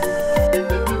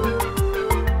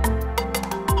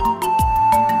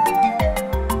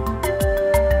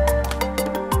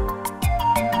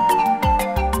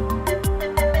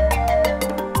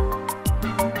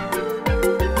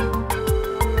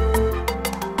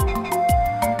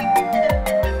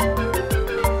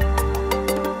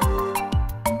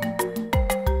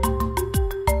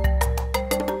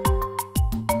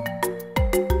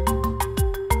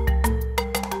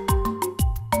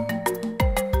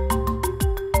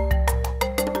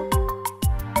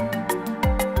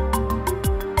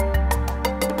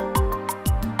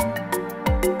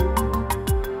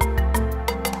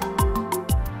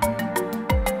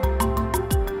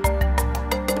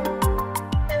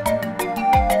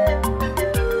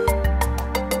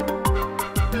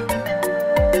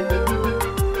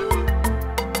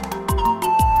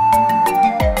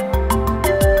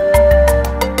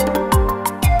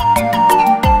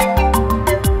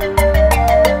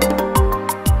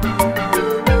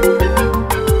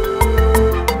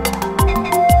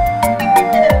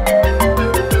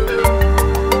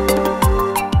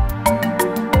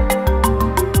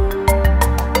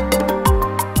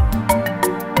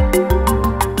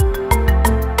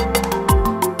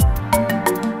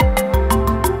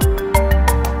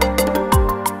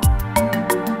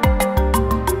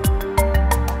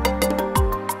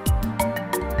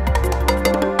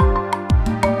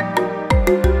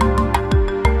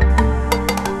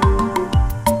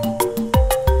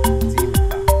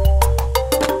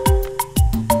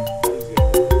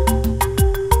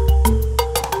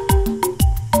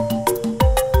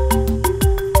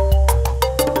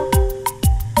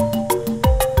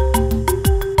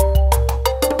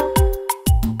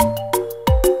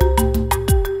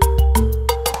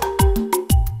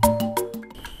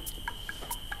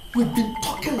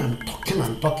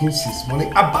 Hawkins' money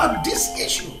about this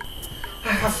issue. I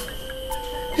have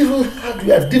even had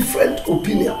your different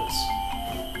opinions.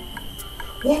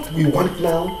 What we want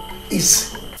now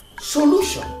is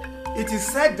solution. It is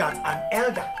said that an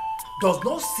elder does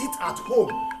not sit at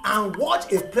home and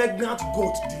watch a pregnant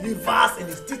goat delivers in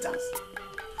his teethers.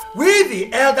 We,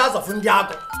 the elders of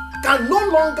Ndiagu, can no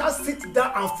longer sit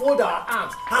down and fold our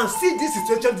arms and see this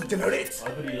situation degenerate.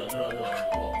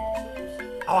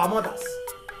 Our mothers,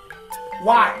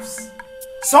 wives,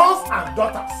 sons and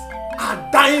daughters are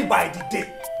dying by the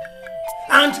day.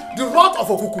 And the wrath of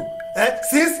Okuku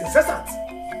seems incessant.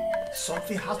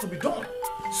 Something has to be done.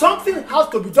 Something has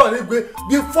to be done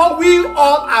before we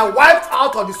all are wiped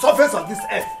out on the surface of this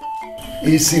earth.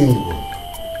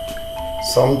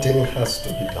 Something has to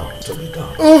be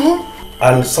done.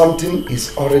 And something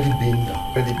is already being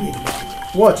done.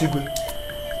 What, Igwe?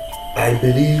 I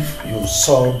believe you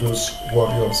saw those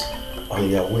warriors on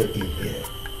their way in here.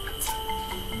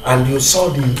 And you saw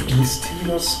the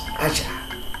mysterious archer.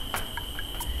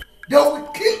 They will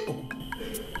kill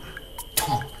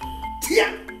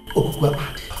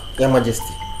Your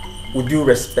Majesty, with due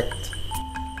respect,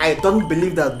 I don't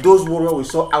believe that those warriors we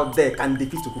saw out there can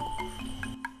defeat Okuku.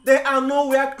 They are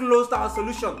nowhere close to our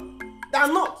solution. They are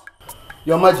not.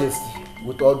 Your Majesty,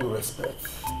 with all due respect,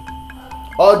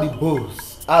 all the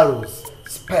bows, arrows,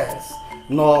 spears,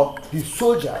 nor the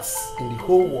soldiers in the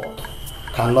whole world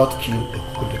cannot kill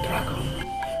Okuku the dragon.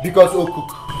 Because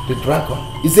Okuku the dragon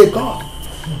is a god,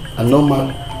 and no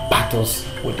man battles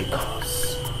with the gods.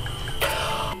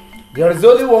 There is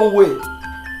only one way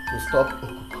to stop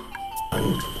Okuku,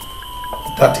 and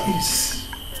that is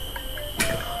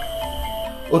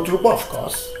Oturukpa, of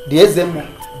course, the Ezeh.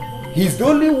 He's the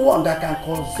only one that can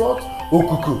consult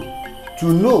Okuku to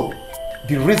know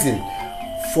the reason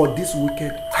for this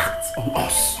wicked act on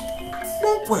us.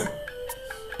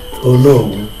 Oh no.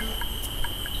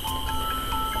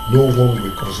 No one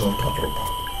will consult Oturukpa.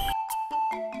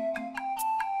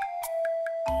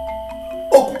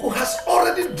 Okuku has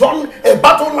already drawn a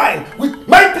battle line with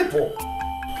my people.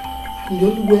 And the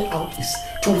only way out is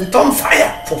to return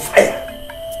fire for fire.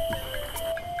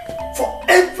 For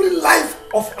every life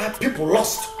of our people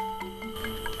lost,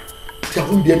 there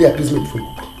won't be any appeasement for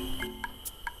Okuku.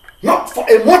 Not for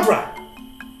a murderer.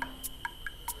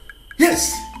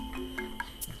 Yes.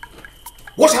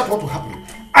 What's about to happen?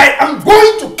 I am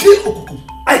going to kill Okuku.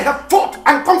 I have fought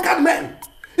and conquered men,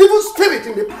 even spirit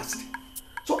in the past.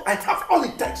 So I have all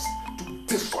it takes to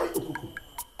destroy Okuku.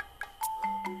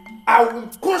 I will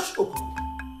crush Okuku.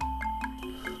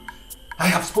 I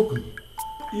have spoken.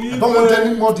 I don't want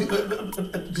any more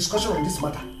discussion on this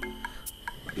matter.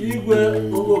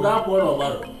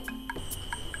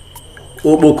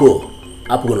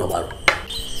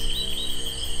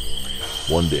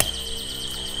 One day,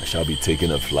 I shall be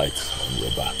taking a flight on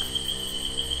your back.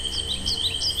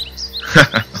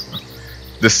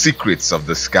 The secrets of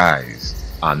the skies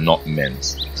are not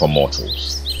meant for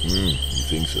mortals. You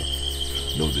think so?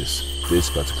 Know this. This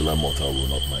particular mortal will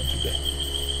not mind today.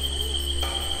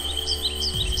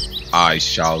 I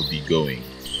shall be going.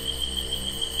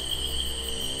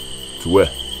 To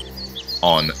where?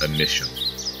 On a mission.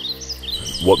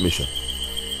 What mission?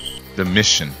 The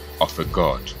mission of a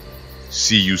god.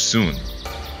 See you soon,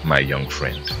 my young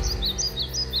friend.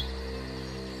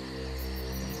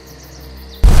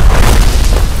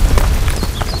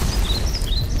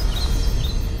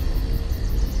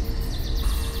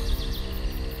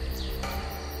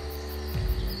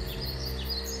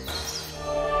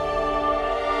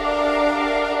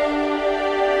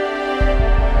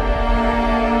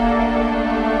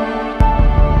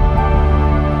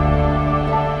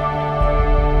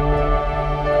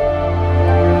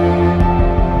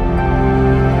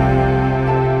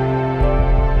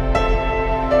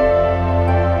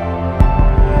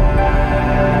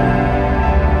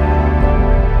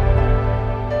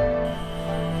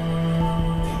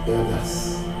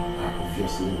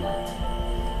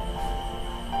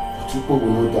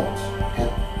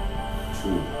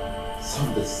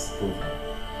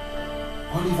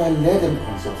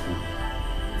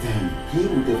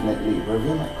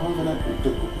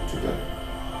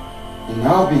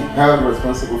 held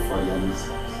responsible for their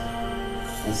mistakes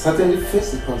and certainly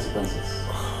face the consequences.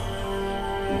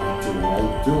 What do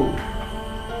I do?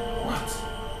 What?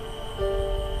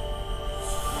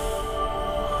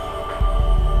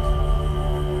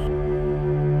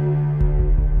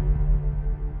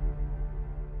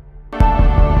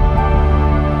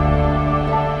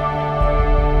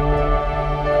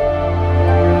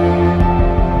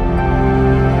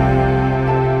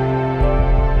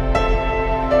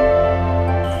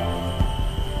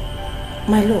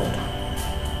 My lord,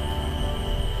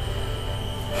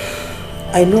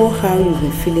 I know how you've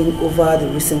been feeling over the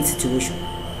recent situation.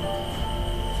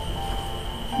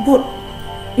 But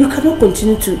you cannot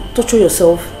continue to torture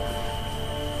yourself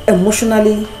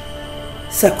emotionally,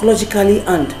 psychologically,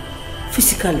 and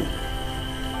physically.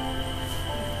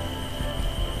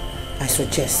 I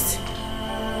suggest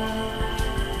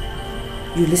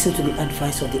you listen to the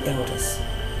advice of the elders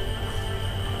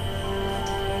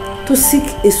to seek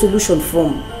a solution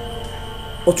from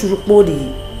Oturukbo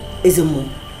Ezeh.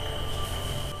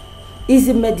 Is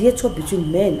the mediator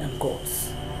between men and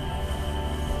gods.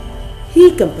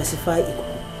 He can pacify Igbo,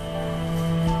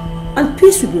 and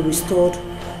peace will be restored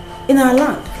in our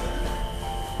land,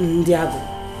 Ndiagu.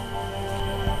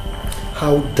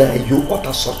 How dare you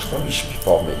utter such rubbish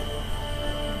before me?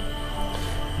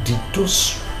 Did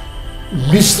those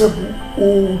miserable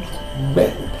old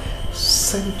men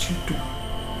send you to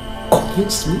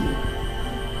convince me?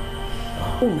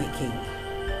 Oh my king,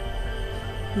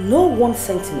 no one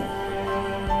sent me.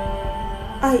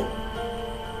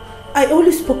 I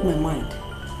only spoke my mind.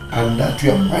 And that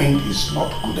your mind is not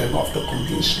good enough to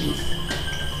convince me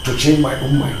to change my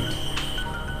own mind.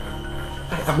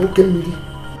 I am Oguegbu.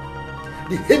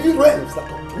 The heavy rains that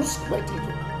uproots my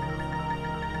evil.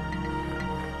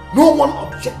 No one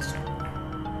objects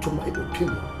to my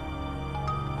opinion.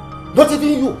 Not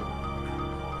even you.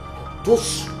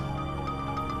 Those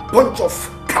bunch of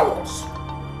cowards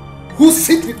who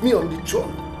sit with me on the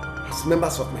throne as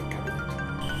members of my cabinet.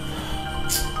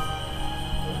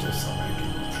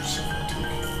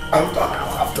 I'll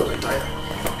have to retire.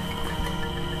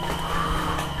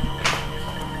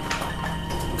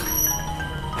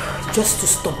 Just too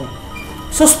stubborn.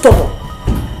 So stubborn.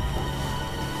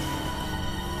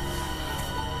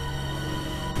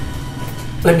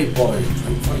 Let me pour a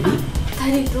drink for you.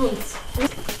 Daddy, don't.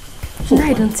 No,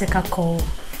 I don't take a call.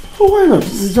 Oh, why not?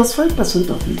 This is just 5%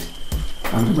 of it.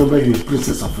 And remember, you're a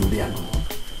princess of Ndiagu.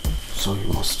 So you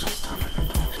must just have it.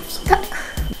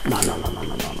 No.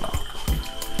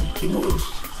 You know,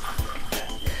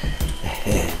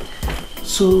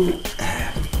 so,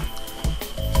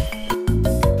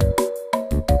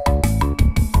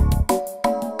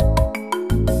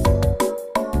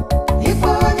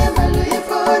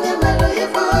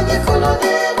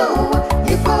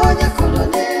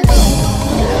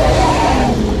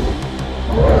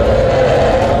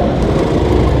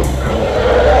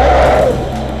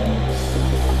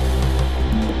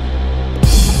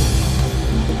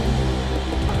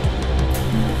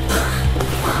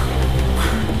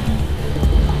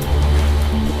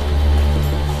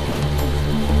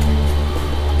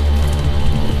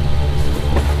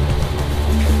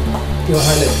 Your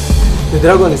Highness, the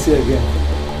dragon is here again.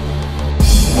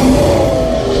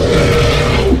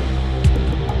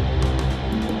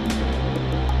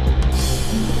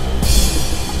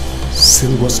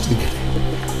 Send Rodstick.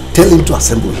 Tell him to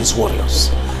assemble his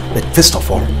warriors. But first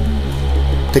of all,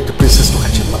 take the princess to her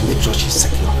chamber and make sure she's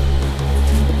secure.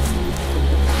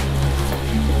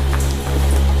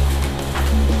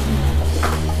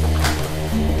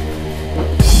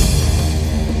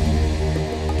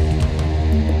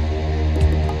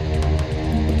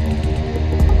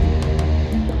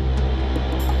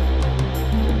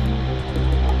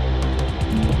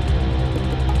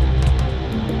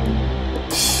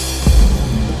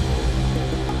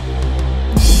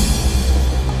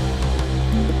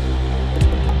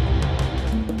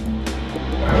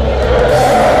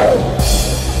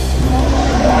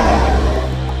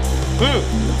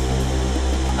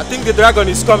 The dragon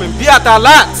is coming. Be at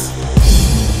alert!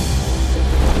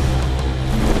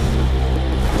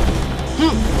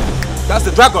 That's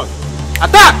the dragon.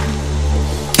 Attack!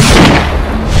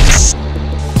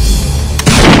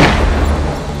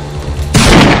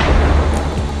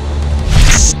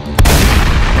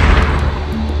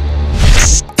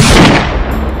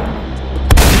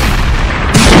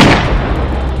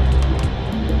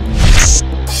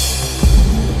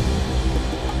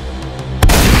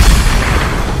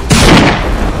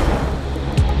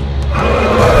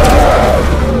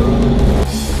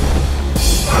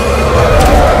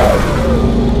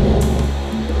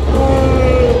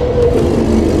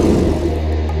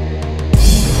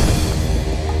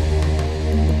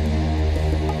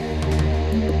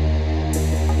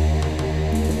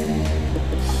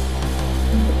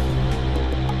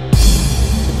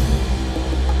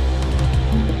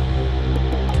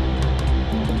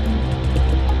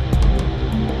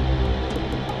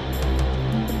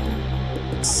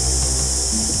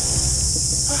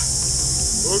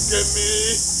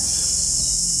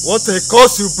 What a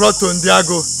curse you brought to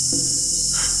Ndiagu.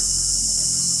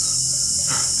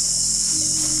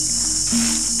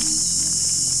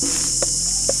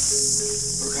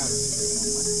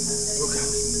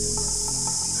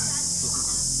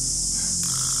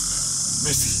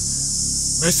 Mercy.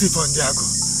 Mercy for Ndiagu.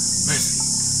 Mercy.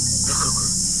 Okuku.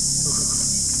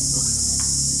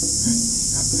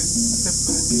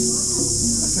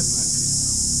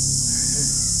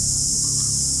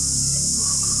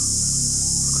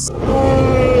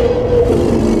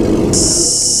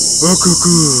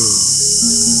 Okuku.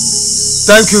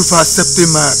 Thank you for accepting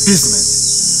my appeasement.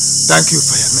 Thank you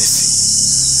for your mercy.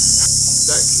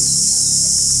 Thank you.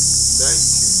 Thank you.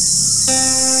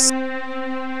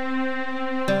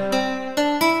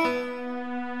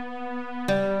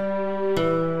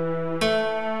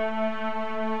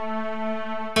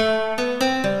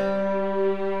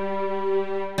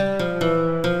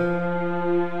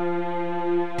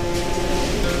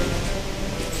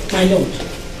 My lord,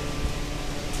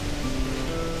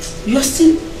 you are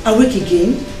still awake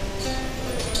again?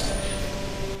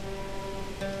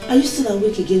 Are you still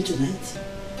awake again tonight?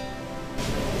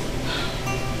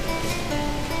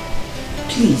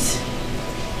 Please,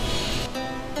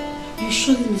 you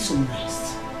surely need some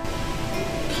rest.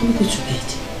 Can we go to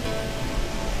bed?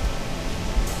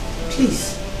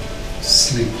 Please.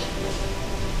 Sleep.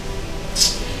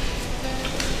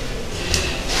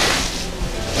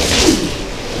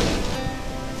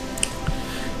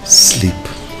 Sleep.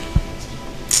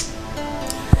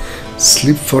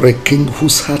 Sleep for a king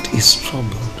whose heart is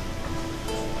troubled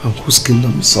and whose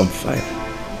kingdom is on fire.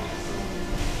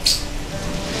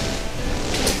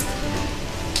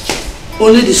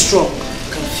 Only the strong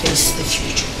can face the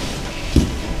future.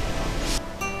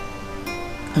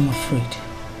 I'm afraid.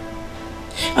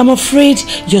 I'm afraid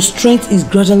your strength is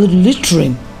gradually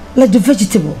littering like the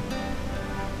vegetable.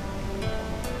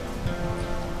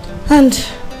 And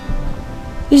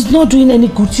it's not doing any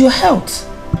good to your health.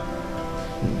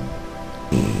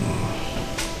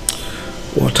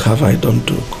 What have I done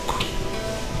to Okuku?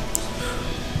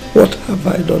 What have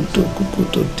I done to Okuku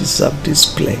to deserve this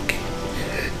plague,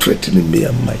 threatening me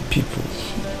and my people?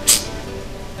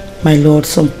 My lord,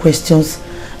 some questions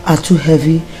are too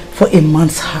heavy for a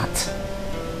man's heart.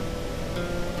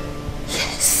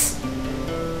 Yes.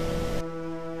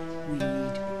 We need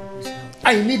Okuku's help.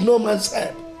 I need no man's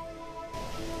help.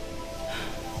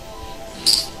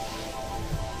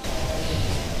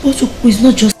 But Okuku is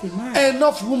not just a man.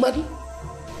 Enough, woman.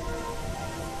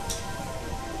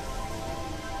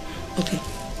 Okay.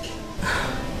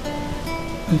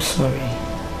 I'm sorry.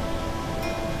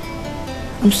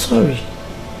 I'm sorry.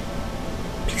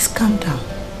 Please calm down.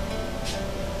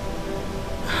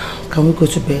 Can we go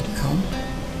to bed now?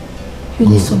 You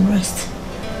need some rest.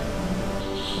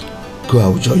 Go, I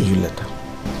will join you later.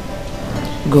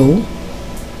 Go?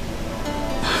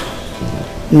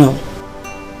 No.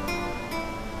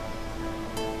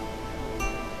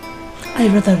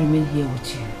 I'd rather remain here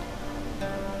with you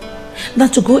than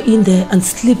to go in there and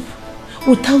sleep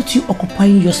without you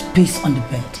occupying your space on the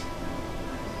bed.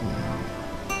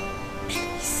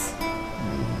 Please.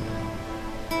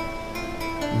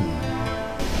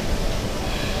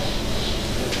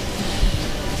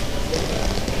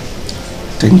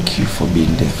 Thank you for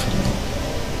being there for me.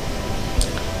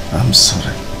 I'm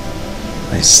sorry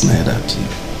I snared at you.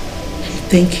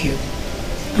 Thank you.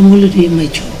 I'm only doing my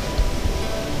job.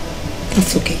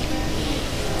 That's okay.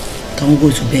 Can we go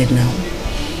to bed now?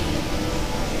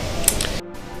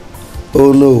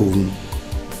 Oh no.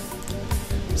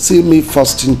 See me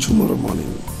first thing tomorrow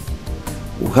morning.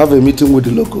 We'll have a meeting with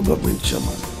the local government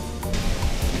chairman.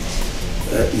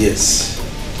 Yes.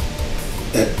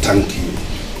 Thank you.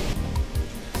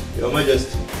 Your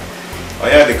Majesty,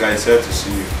 Onyedika is here to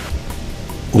see you.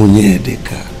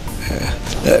 Onyedika.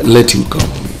 Let him come.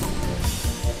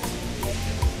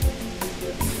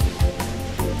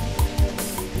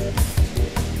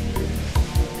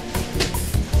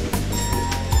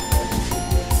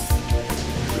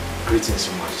 Greetings,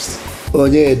 Your Majesty.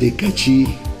 Nkechi,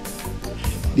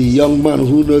 the young man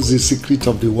who knows the secret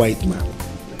of the white man.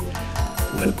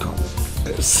 Welcome.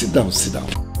 Sit down, sit down.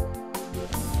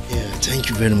 Yeah, thank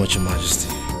you very much, Your Majesty.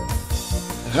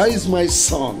 How is my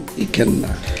son,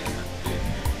 Ikenna?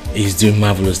 He's doing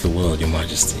marvelously well, Your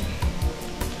Majesty.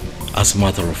 As a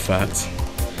matter of fact,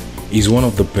 he's one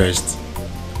of the best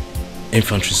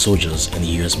infantry soldiers in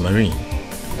the US Marine.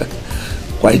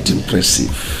 Quite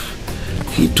impressive.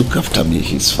 He took after me,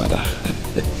 his father.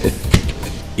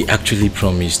 He actually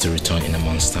promised to return in a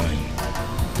month's time.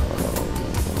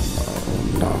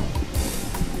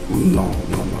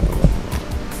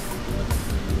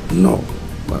 No.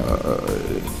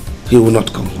 He will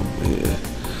not come home.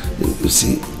 You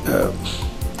see,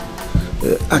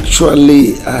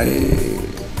 actually, I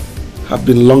have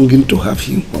been longing to have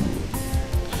him home.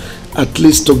 At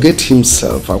least to get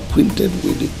himself acquainted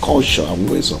with the culture and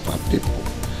ways of our people.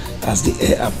 as the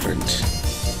heir apparent.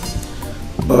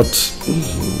 But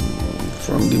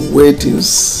from the way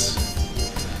things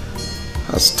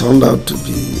has turned out to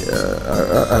be,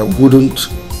 I wouldn't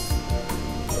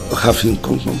have him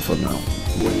come home for now.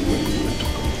 When you want to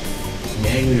come.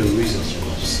 May I know your reasons, Your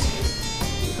Majesty?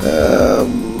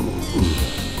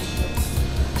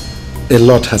 A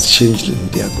lot has changed in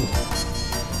Ndiagu.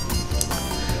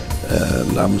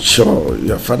 And I'm sure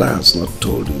your father has not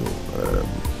told you.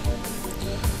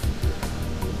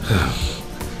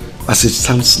 As it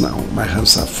stands now, my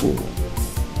hands are full.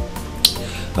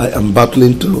 I am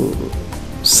battling to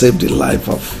save the life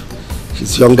of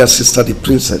his younger sister, the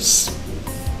princess,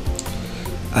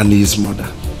 and his mother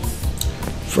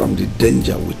from the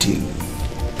danger within.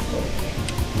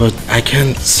 But I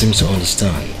can't seem to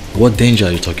understand. What danger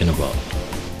are you talking about?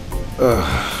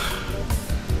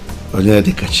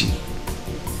 Nkechi,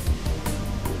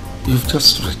 you've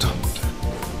just returned.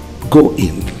 Go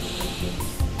in.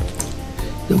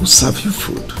 They will serve you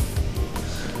food.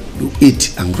 You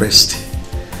eat and rest.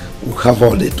 We'll have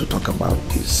all day to talk about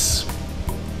this.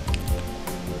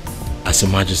 As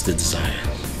Your Majesty desire.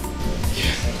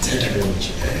 Thank you very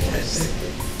much.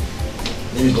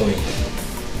 Let me go in.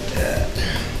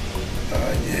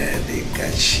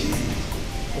 Nkechi.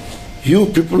 You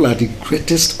people are the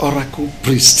greatest oracle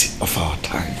priest of our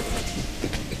time.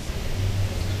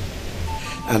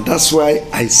 And that's why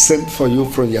I sent for you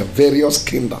from your various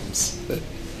kingdoms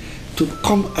to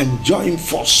come and join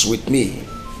force with me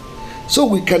so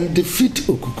we can defeat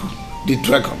Okuku, the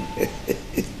dragon.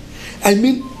 I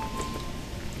mean,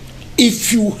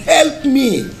 if you help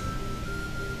me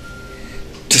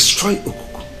destroy Okuku,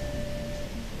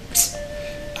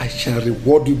 I shall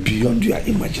reward you beyond your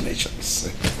imaginations.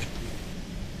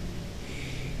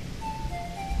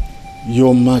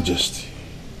 Your Majesty,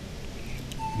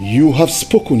 you have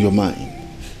spoken your mind.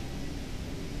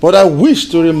 But I wish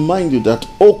to remind you that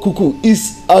Okuku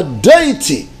is a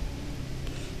deity.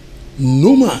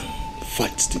 No man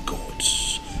fights the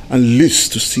gods and lives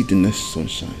to see the next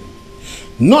sunshine.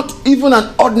 Not even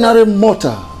an ordinary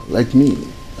mortal like me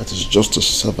that is just a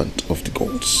servant of the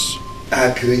gods.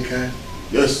 Akrika,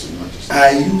 yes, Your Majesty.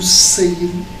 Are you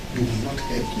saying you will not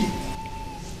help me?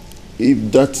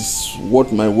 If that is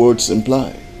what my words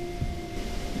imply,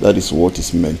 that is what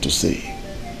is meant to say.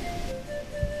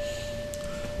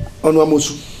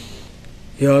 Onwamosu.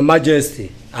 Your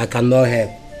Majesty, I cannot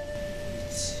help.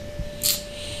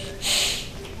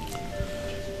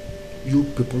 You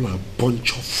people are a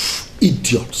bunch of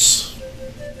idiots.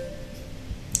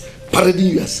 Parading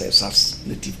yourselves as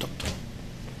native doctor.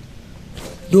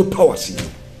 No powers in you.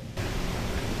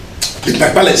 Leave my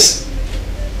palace.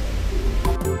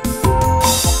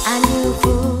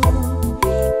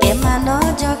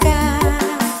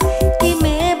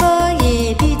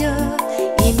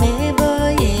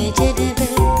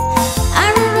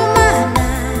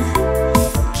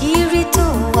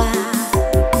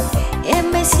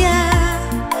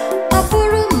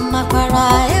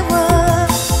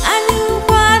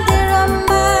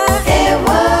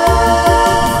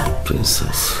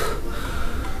 Princess.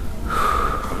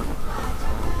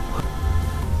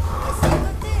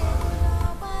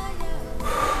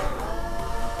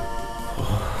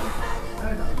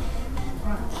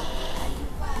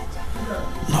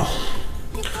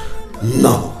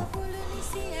 No.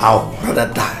 I'll rather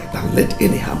die than let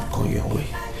any harm come your way.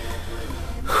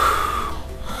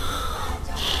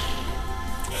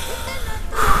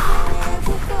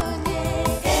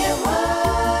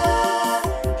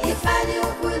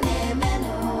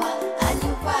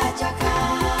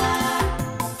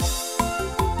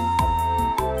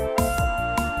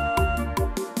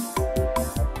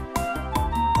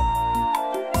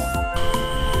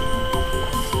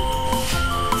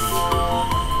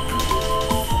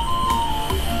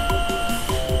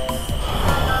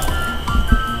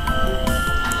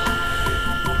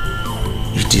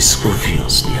 It is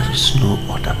obvious there is no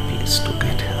other place to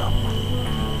get help.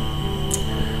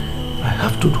 I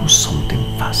have to do something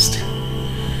fast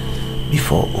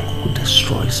before Okuku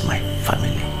destroys my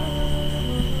family,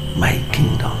 my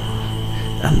kingdom,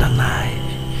 and then I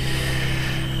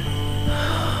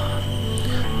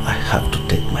have to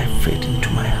take my fate into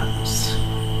my hands.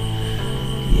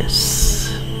 Yes.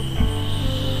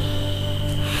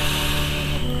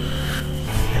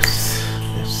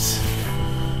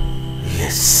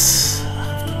 Yes, I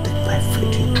have to take my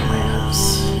fate into my hands.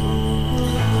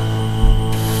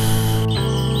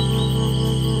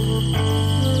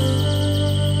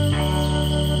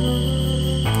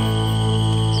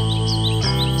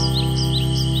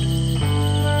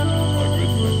 My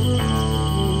great friend,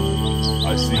 I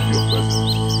seek your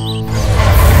presence.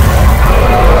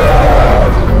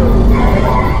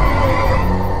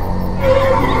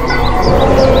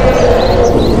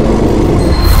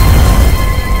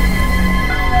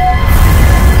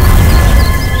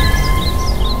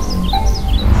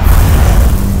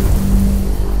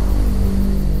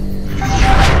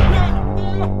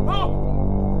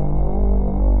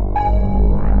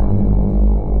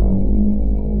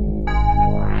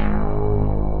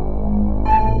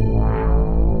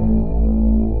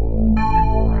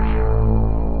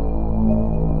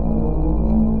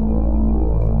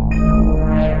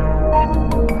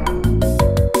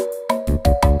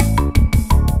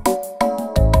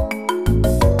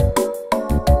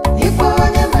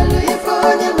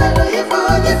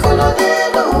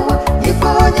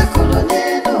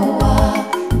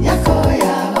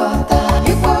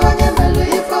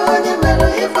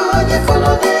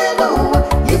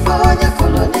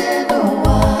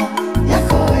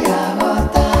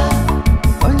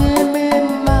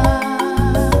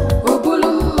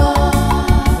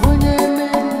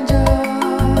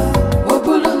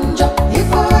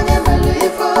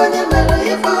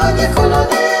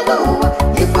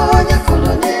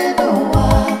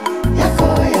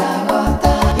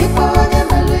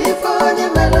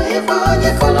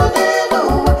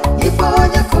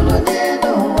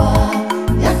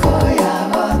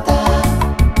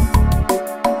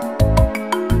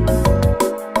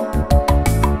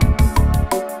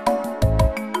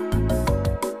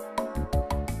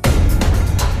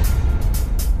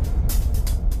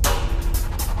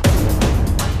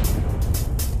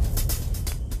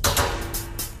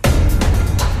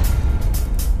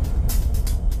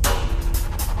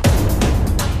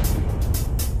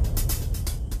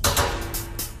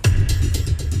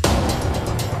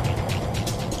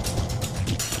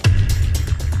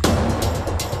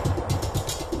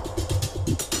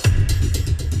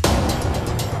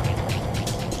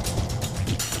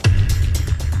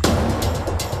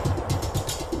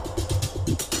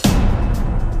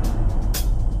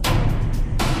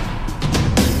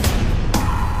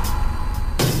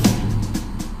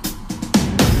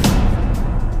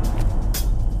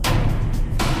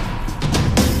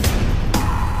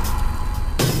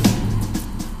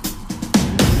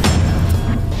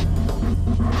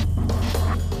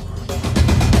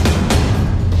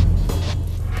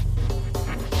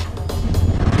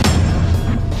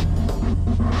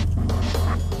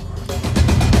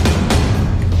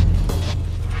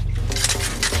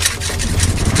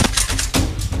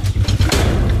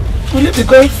 Will you be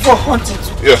going for hunting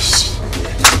too? Yes.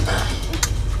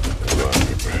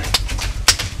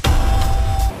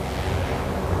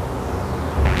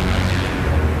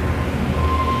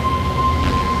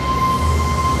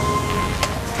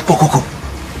 Okuku.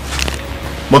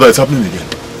 Mother, it's happening again.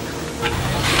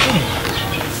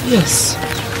 Yes.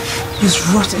 His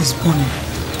wrath is burning.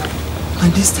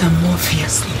 And this time more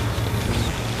fiercely.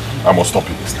 I must stop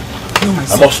it this time. No, my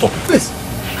son. I must stop it. Please.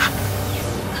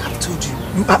 I've told you,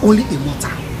 you are only a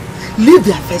mortal. Leave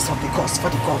the affairs of the gods for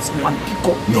the gods one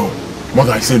people. No.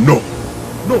 Mother, I say no.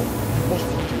 No.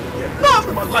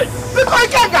 No! My life. Because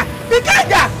Ikenga!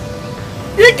 Ikenga!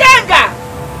 Ikenga!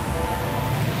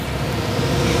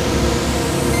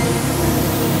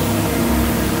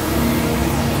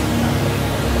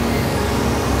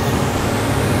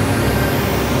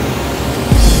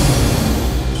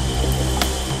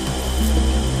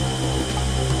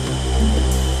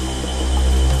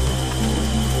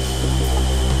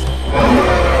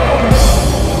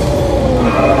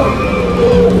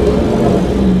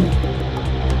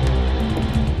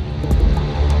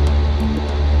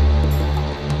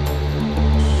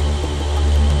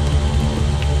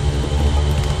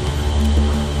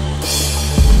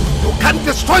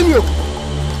 Destroy me!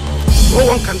 No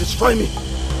one can destroy me.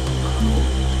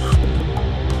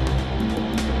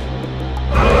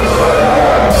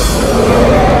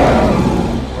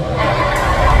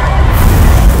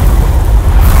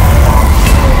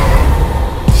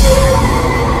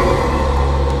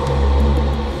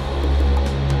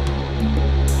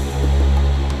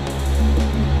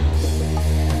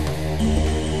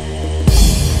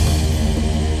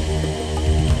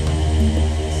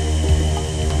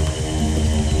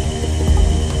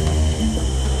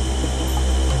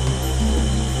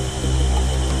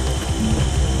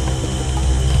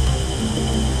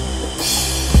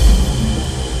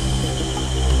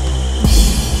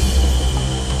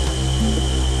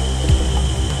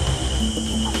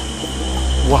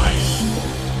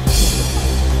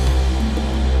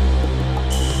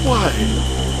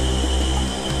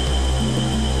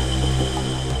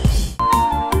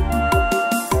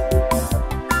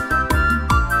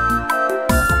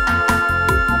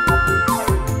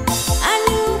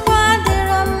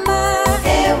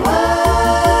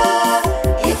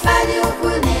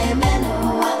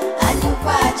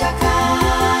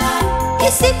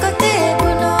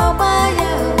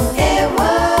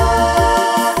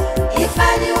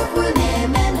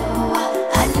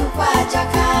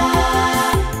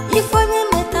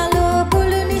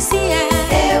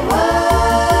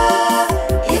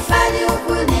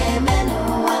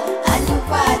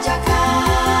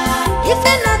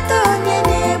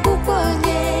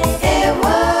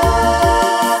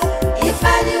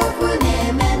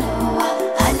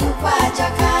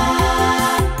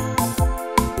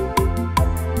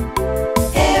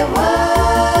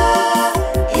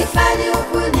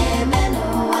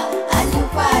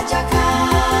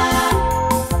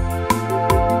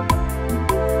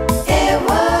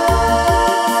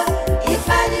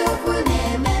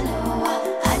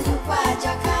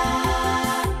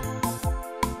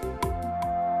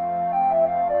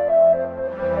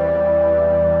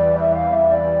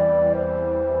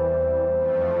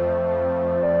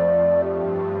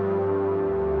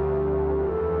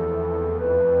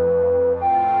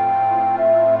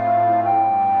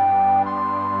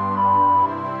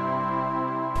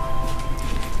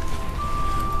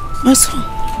 My son,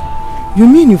 you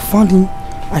mean you found him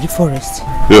at the forest?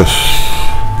 Yes.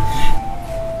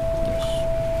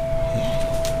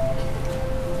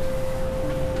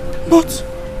 But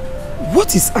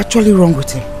what is actually wrong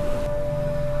with him?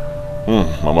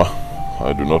 Mama,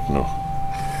 I do not know.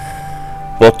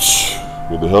 But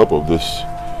with the help of this,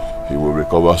 he will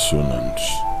recover soon and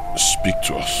speak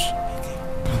to us.